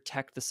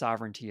protect the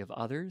sovereignty of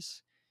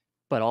others,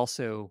 but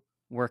also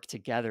work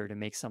together to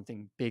make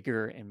something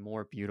bigger and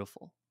more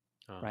beautiful?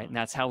 Right? Uh-huh. And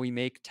that's how we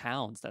make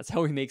towns. That's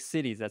how we make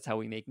cities. That's how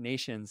we make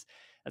nations.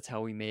 That's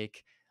how we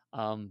make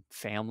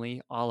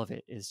family. All of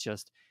it is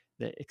just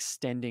the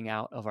extending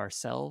out of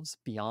ourselves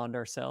beyond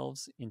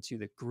ourselves into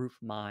the group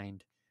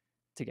mind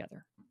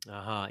together.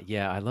 Uh-huh.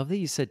 Yeah, I love that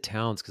you said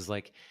towns because,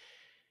 like,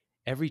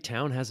 every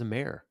town has a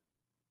mayor,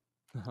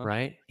 Uh-huh.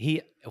 right?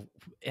 He,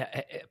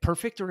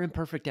 perfect or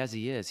imperfect as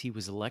he is, he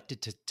was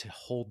elected to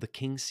hold the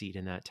king seat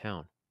in that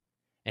town,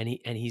 and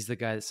he's the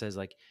guy that says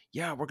like,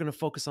 "Yeah, we're gonna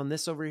focus on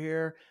this over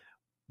here.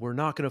 We're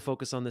not going to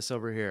focus on this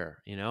over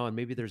here," and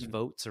maybe there's Mhm.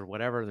 votes or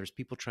whatever. There's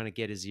people trying to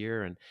get his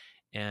ear and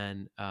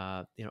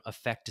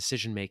affect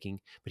decision making,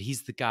 but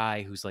he's the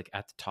guy who's like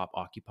at the top,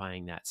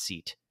 occupying that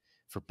seat,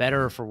 for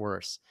better or for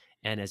worse.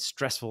 And as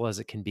stressful as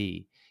it can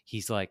be,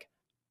 he's like,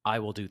 "I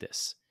will do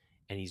this,"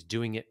 and he's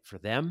doing it for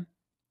them,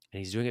 and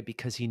he's doing it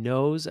because he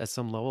knows at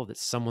some level that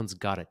someone's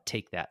got to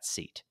take that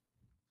seat,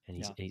 and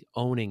he's Yeah. he's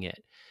owning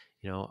it.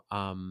 You know,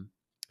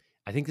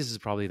 I think this is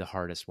probably the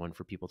hardest one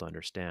for people to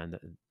understand,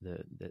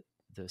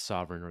 the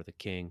sovereign or the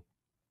king.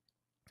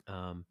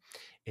 Um,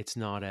 it's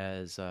not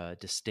as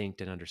distinct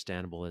and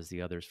understandable as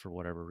the others for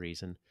whatever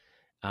reason,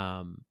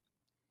 um,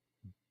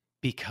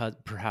 because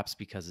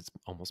it's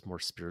almost more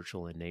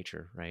spiritual in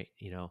nature, right?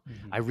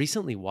 Mhm. I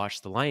recently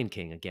watched The Lion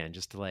King again,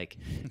 just to like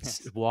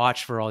Yes.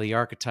 watch for all the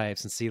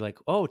archetypes and see like,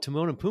 oh,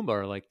 Timon and Pumbaa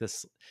are like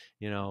this,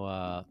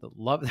 the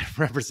love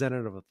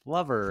representative of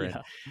lover, and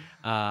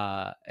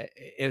Yeah.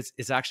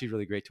 it's actually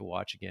really great to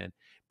watch again.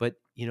 But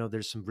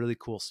there's some really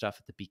cool stuff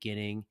at the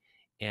beginning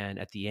and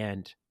at the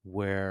end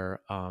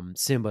where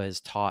Simba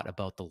is taught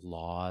about the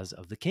laws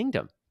of the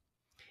kingdom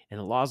and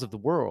the laws of the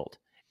world,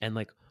 and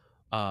like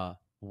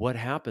what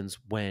happens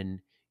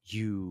when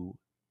you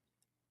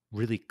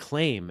really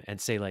claim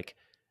and say like,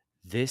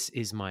 this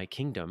is my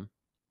kingdom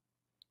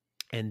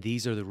and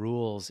these are the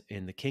rules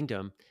in the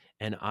kingdom,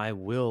 and I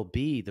will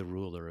be the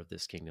ruler of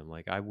this kingdom.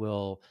 Like I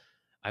will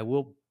I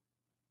will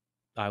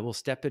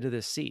step into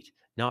this seat,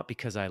 not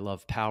because I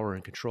love power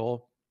and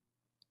control,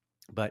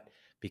 but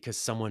because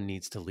someone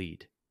needs to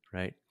lead,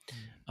 right?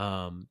 Mm.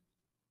 Um,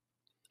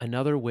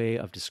 Another way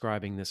of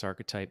describing this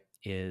archetype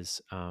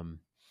is,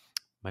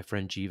 my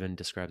friend Jeevan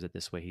describes it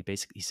this way.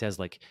 He says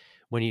like,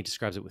 when he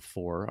describes it with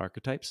four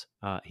archetypes,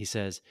 he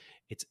says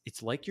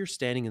it's like you're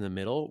standing in the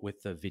middle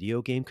with the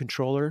video game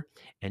controller,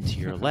 and to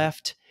your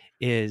left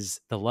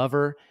is the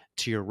lover,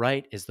 to your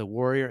right is the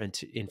warrior,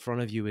 and in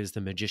front of you is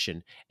the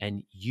magician,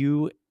 and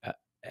you.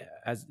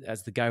 As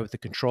the guy with the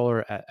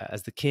controller,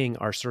 as the king,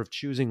 are sort of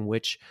choosing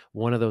which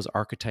one of those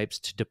archetypes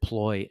to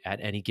deploy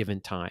at any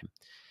given time,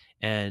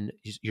 and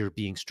you're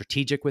being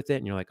strategic with it,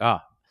 and you're like,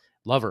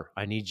 lover,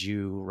 I need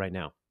you right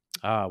now.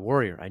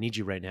 Warrior, I need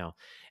you right now.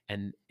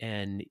 And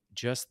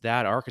just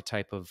that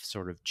archetype of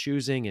sort of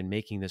choosing and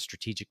making the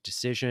strategic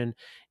decision,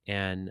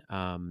 and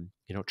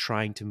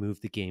trying to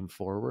move the game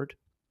forward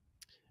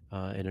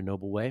in a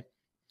noble way,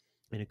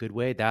 in a good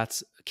way,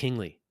 that's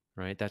kingly,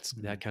 right? That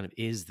Mhm. kind of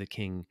is the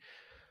king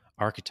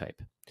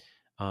archetype.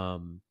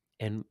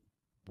 And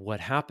what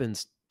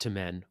happens to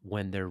men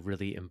when they're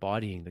really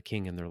embodying the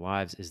king in their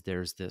lives is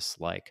there's this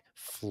like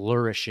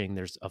flourishing,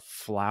 there's a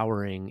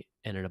flowering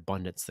and an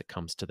abundance that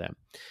comes to them.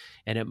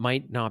 And it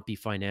might not be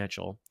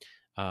financial,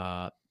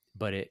 uh,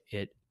 but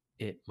it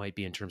might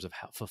be in terms of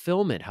how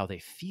fulfillment, how they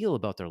feel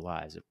about their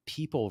lives, of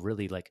people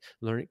really like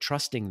learning,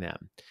 trusting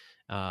them,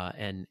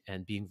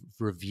 and being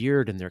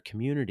revered in their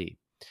community.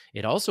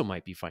 It also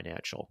might be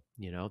financial.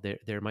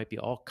 There might be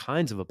all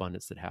kinds of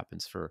abundance that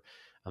happens for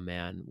a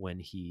man when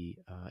he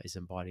is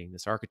embodying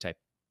this archetype.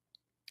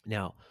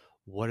 Now,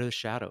 what are the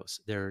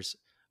shadows?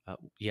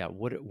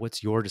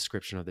 What's your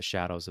description of the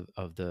shadows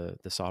of the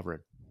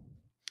sovereign?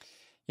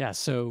 Yeah,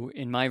 so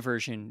in my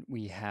version,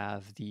 we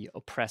have the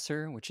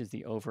oppressor, which is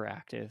the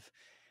overactive,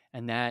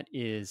 and that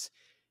is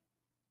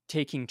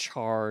taking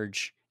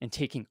charge and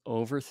taking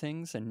over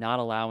things and not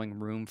allowing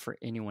room for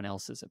anyone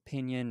else's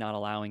opinion, not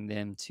allowing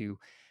them to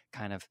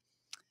kind of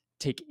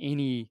take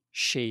any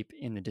shape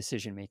in the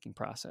decision making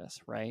process,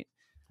 right?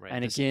 Right.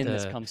 And This again,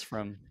 this the comes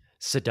from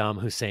Saddam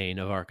Hussein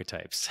of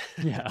archetypes.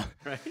 Yeah.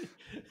 Right.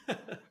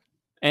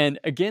 And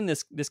again,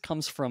 this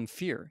comes from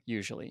fear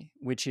usually,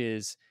 which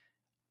is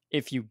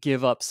if you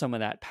give up some of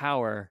that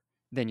power,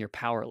 then you're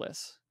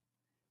powerless.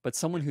 But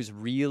someone who's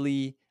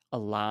really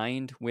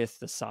aligned with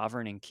the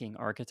sovereign and king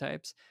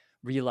archetypes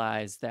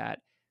realize that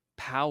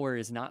power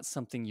is not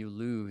something you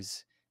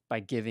lose by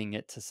giving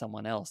it to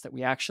someone else, that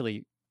we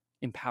actually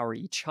empower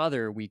each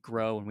other, we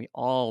grow, and we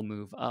all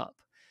move up.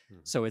 Mhm.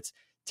 So it's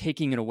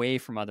taking it away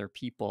from other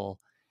people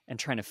and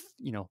trying to,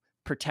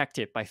 protect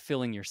it by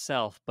filling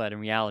yourself. But in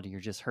reality, you're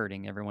just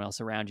hurting everyone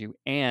else around you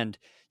and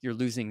you're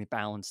losing the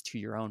balance to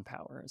your own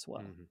power as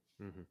well. Mhm.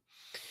 Mhm.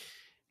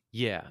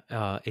 Yeah,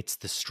 it's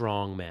the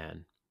strong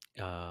man.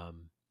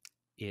 Um,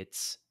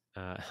 it's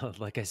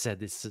like I said,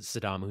 this is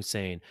Saddam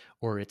Hussein,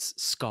 or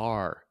it's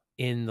Scar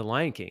in The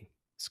Lion King. Uh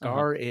huh.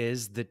 Scar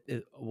is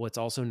what's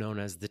also known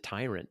as the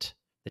tyrant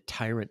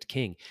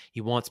king.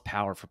 He wants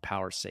power for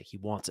power's sake. He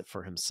wants it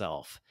for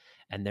himself.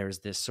 And there's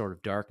this sort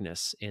of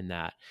darkness in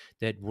that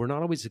we're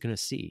not always going to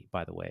see,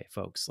 by the way,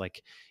 folks.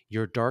 Like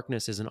your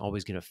darkness isn't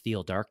always going to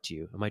feel dark to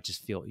you. It might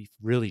just feel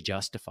really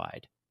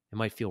justified. It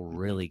might feel Hmm.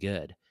 really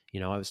good.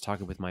 I was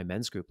talking with my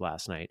men's group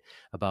last night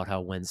about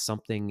how when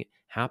something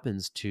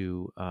happens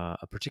to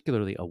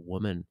particularly a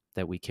woman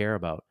that we care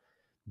about,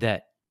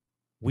 that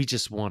we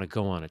just want to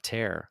go on a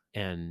tear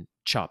and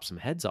chop some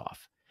heads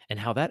off, and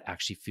how that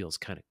actually feels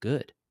kind of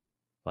good.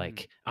 Hmm.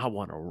 Like I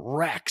want to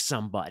wreck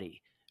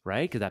somebody,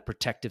 right? Because that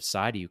protective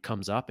side of you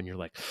comes up and you're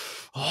like,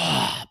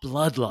 oh,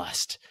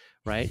 bloodlust,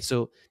 right?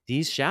 So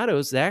these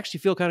shadows, they actually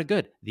feel kind of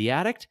good. The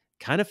addict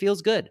kind of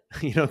feels good,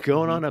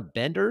 going Hmm. on a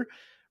bender,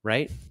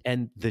 right?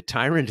 And the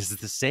tyrant is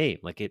the same.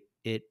 Like it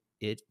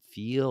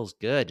feels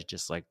good to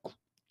just like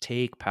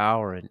take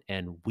power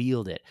and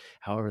wield it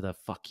however the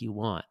fuck you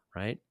want,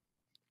 right?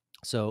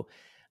 So,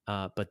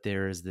 but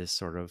there is this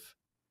sort of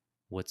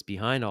what's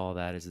behind all of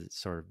that is this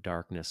sort of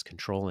darkness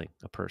controlling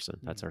a person.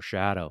 That's Hmm. our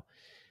shadow,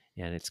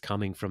 and it's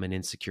coming from an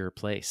insecure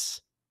place,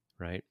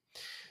 right?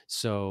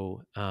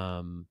 So,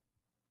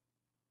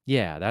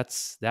 yeah,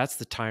 that's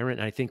the tyrant.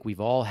 And I think we've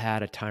all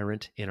had a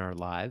tyrant in our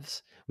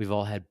lives. We've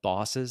all had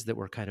bosses that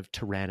were kind of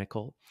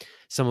tyrannical.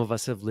 Some of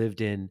us have lived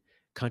in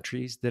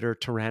countries that are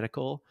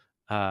tyrannical,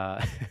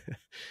 uh,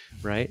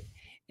 right?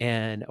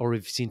 And or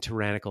we've seen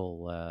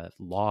tyrannical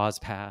laws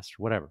passed,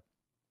 or whatever.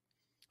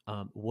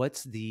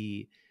 What's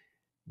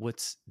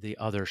the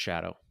other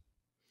shadow?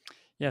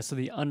 Yeah, so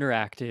the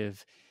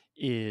underactive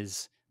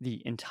is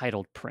the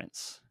entitled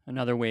prince.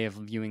 Another way of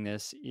viewing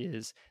this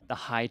is the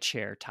high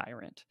chair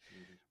tyrant,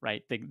 Mhm.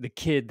 right? The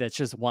kid that's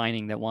just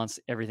whining that wants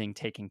everything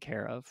taken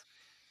care of.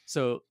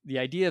 So the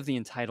idea of the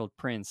entitled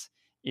prince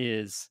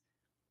is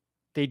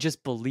they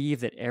just believe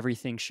that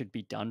everything should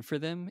be done for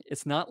them.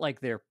 It's not like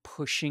they're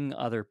pushing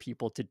other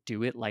people to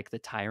do it like the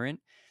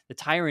tyrant. The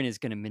tyrant is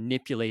going to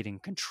manipulate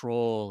and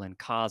control and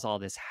cause all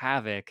this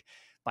havoc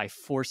by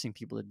forcing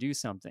people to do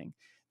something.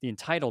 The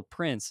entitled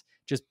prince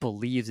just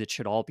believes it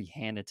should all be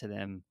handed to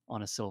them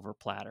on a silver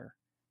platter,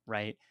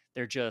 right?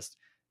 They're just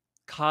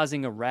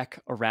causing a wreck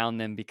around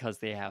them because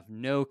they have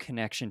no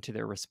connection to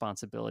their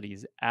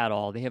responsibilities at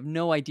all. They have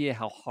no idea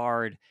how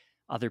hard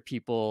other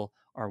people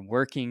are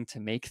working to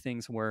make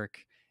things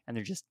work, and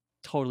they're just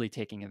totally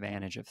taking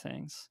advantage of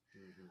things.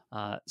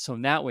 Mhm. So,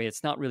 in that way,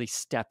 it's not really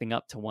stepping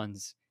up to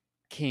one's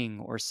king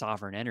or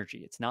sovereign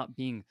energy. It's not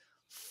being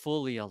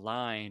fully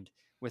aligned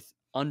with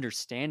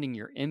understanding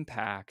your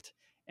impact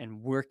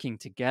and working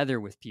together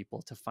with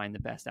people to find the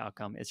best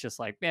outcome. It's just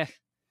like,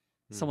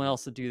 someone Mhm.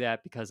 else will do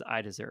that because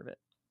I deserve it.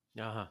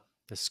 Uh-huh.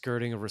 The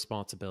skirting of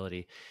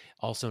responsibility,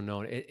 also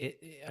known.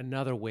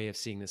 Another way of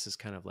seeing this is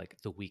kind of like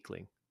the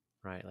weakling,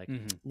 right? Like,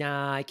 Hmm.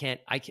 nah, I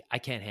can't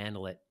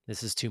handle it.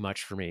 This is too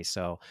much for me,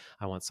 so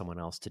I want someone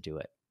else to do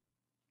it,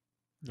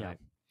 Yeah. right?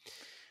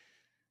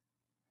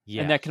 And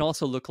Yeah. that can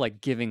also look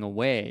like giving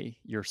away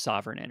your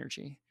sovereign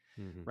energy,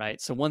 Hmm. right?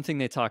 So, one thing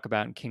they talk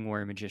about in King,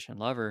 Warrior, Magician,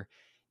 Lover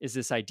is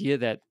this idea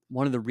that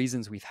one of the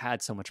reasons we've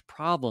had so much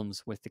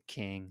problems with the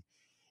king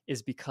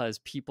is because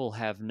people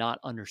have not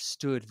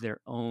understood their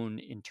own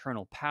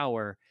internal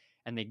power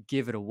and they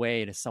give it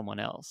away to someone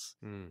else.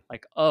 Mm.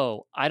 Like,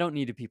 oh, I don't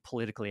need to be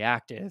politically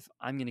active.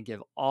 I'm going to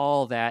give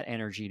all that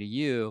energy to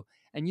you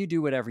and you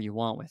do whatever you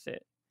want with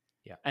it.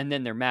 Yeah. And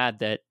then they're mad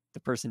that the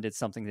person did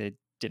something they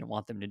didn't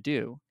want them to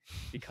do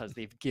because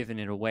they've given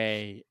it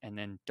away and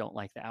then don't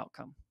like the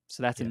outcome.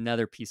 So that's Yeah.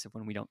 another piece of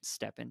when we don't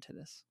step into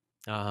this.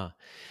 Uh-huh.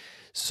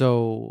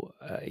 So,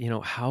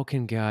 how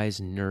can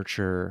guys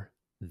nurture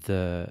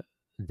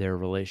their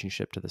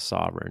relationship to the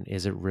sovereign?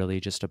 Is it really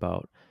just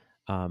about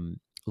um,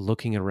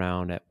 looking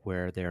around at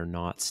where they're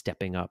not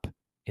stepping up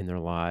in their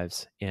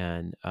lives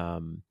and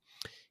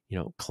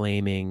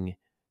claiming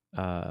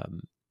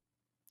um,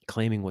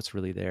 claiming what's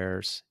really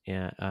theirs,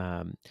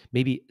 and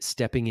maybe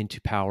stepping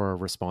into power or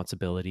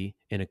responsibility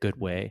in a good Mhm.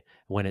 way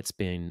when it's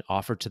been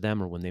offered to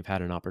them or when they've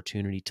had an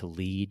opportunity to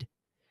lead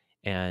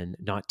and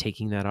not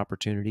taking that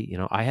opportunity.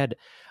 I had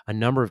a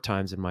number of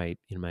times in my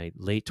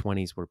late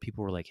 20s where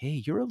people were like,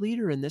 "Hey, you're a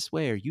leader in this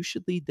way, or you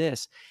should lead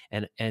this."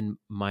 And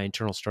my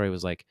internal story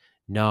was like,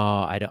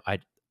 no, I don't,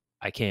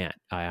 I can't,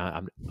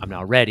 I'm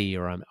not ready,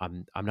 or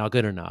I'm not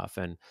good enough.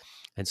 And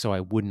so I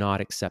would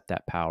not accept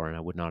that power, and I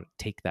would not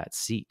take that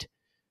seat.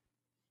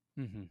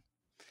 Hmm.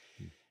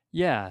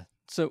 Yeah.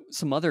 So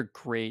some other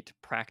great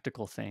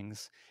practical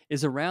things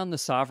is around the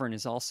sovereign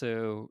is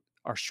also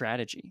our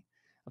strategy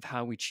of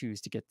how we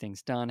choose to get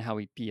things done, how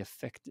we be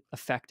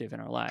effective in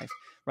our life,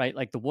 right?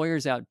 Like the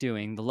warrior's out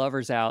doing, the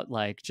lover's out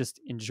like just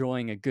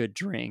enjoying a good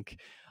drink.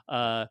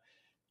 Uh,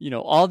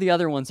 all the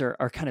other ones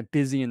are kind of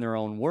busy in their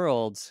own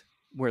worlds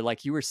where,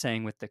 like you were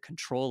saying with the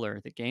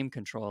controller, the game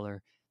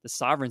controller, the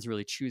sovereign's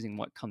really choosing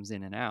what comes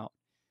in and out.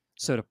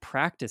 So to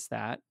practice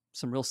that,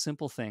 some real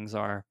simple things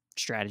are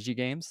strategy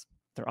games.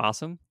 They're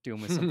awesome. Do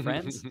them with some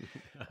friends.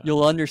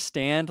 You'll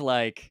understand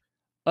like,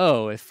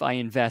 oh, if I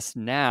invest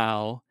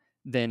now,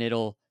 then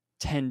it'll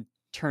 10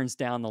 turns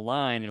down the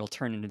line, it'll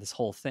turn into this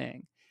whole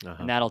thing. And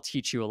Uh-huh. that'll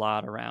teach you a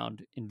lot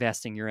around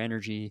investing your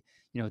energy,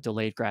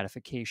 delayed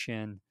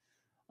gratification.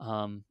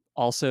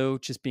 Also,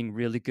 just being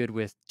really good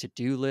with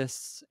to-do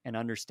lists and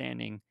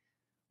understanding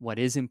what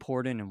is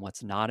important and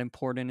what's not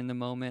important in the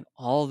moment.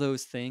 All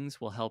those things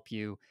will help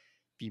you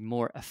be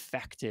more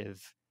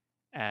effective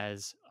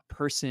as a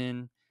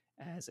person,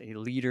 as a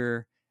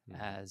leader, Mhm.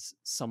 as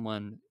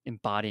someone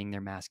embodying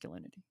their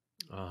masculinity.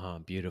 Uh-huh.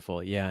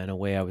 Beautiful. Yeah. In a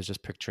way, I was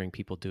just picturing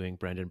people doing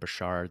Brendan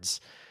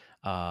Burchard's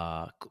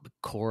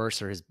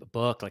course or his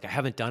book. Like I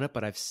haven't done it,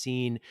 but I've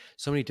seen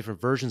so many different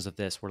versions of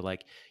this where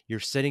like you're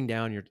sitting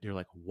down, you're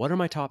like, what are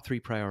my top 3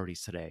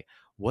 priorities today?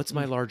 What's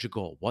my Mm, larger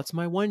goal? What's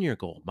my 1 year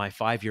goal? My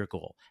 5 year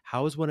goal?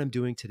 How is what I'm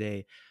doing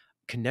today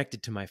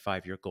connected to my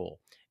 5 year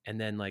goal? And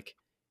then like,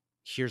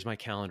 here's my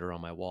calendar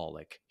on my wall.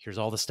 Like, here's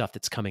all the stuff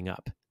that's coming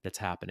up, that's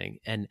happening.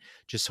 And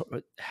just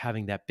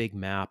having that big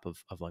map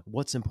of like,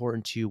 what's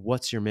important to you,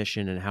 what's your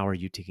mission, and how are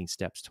you taking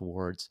steps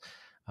towards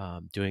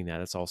doing that.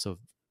 It's also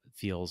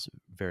feels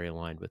very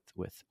aligned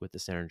with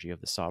this energy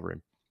of the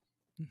sovereign.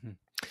 mhm.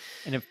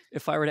 And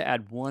if I were to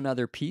add one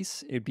other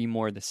piece, it'd be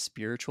more the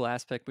spiritual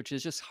aspect, which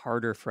is just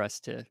harder for us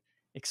to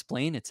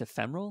explain. It's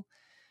ephemeral.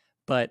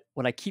 But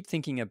what I keep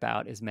thinking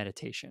about is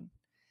meditation.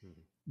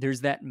 Mhm.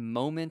 There's that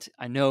moment.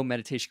 I know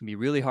meditation can be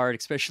really hard,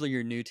 especially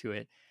you're new to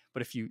it.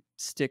 But if you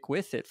stick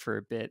with it for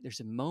a bit, there's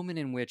a moment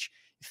in which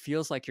it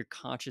feels like your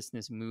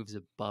consciousness moves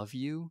above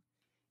you.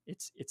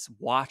 It's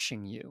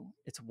watching you.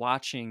 It's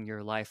watching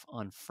your life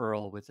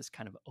unfurl with this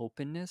kind of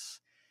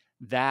openness.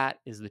 That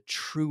is the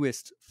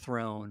truest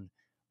throne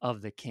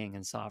of the king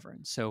and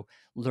sovereign. So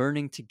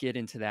learning to get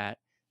into that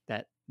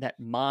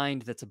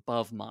mind that's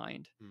above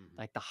mind, Mhm.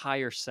 like the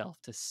higher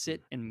self, to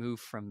sit and Mhm. move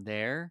from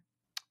there.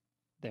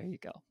 There you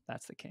go.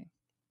 That's the king.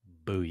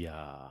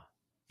 Booyah.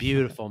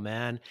 Beautiful,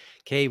 man.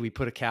 Okay, we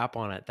put a cap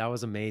on it. That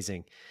was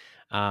amazing.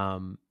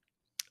 Um,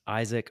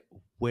 Isaac,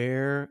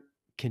 where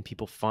can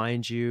people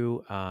find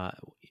you?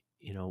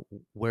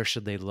 Where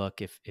should they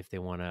look if they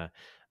want to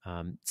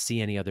see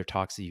any other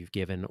talks that you've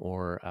given,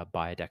 or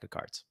buy a deck of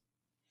cards?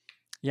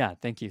 Yeah,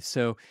 thank you.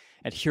 So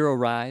at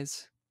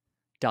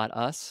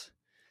HeroRise.us,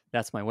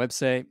 that's my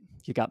website.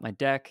 You got my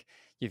deck,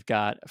 you've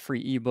got a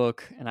free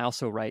ebook, and I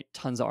also write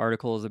tons of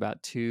articles,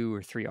 about 2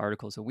 or 3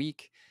 articles a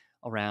week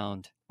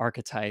around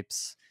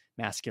archetypes,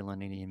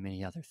 masculinity, and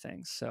many other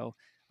things. So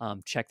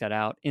check that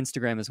out.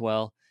 Instagram as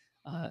well.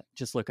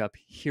 Just look up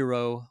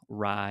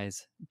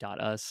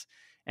HeroRise.us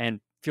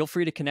and feel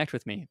free to connect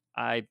with me.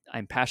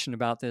 I'm passionate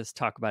about this,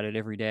 talk about it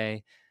every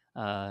day.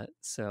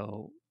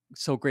 So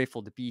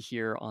grateful to be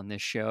here on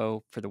this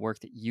show for the work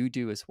that you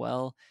do as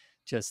well.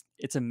 Just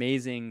it's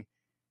amazing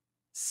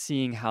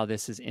seeing how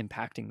this is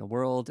impacting the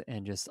world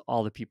and just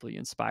all the people you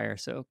inspire.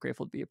 So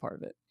grateful to be a part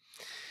of it.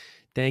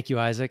 Thank you,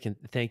 Isaac, and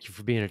thank you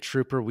for being a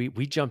trooper.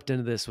 We jumped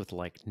into this with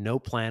like no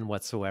plan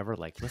whatsoever.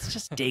 Like, let's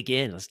just dig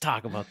in. Let's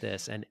talk about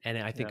this, and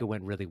I think Yeah. it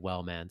went really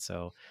well, man.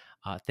 So,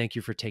 thank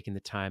you for taking the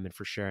time and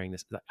for sharing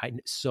this.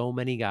 So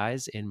many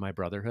guys in my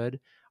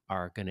brotherhood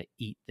are gonna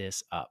eat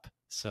this up.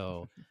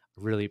 So,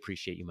 really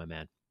appreciate you, my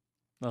man.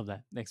 Love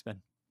that. Thanks,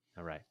 Ben.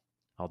 All right,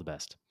 all the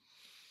best.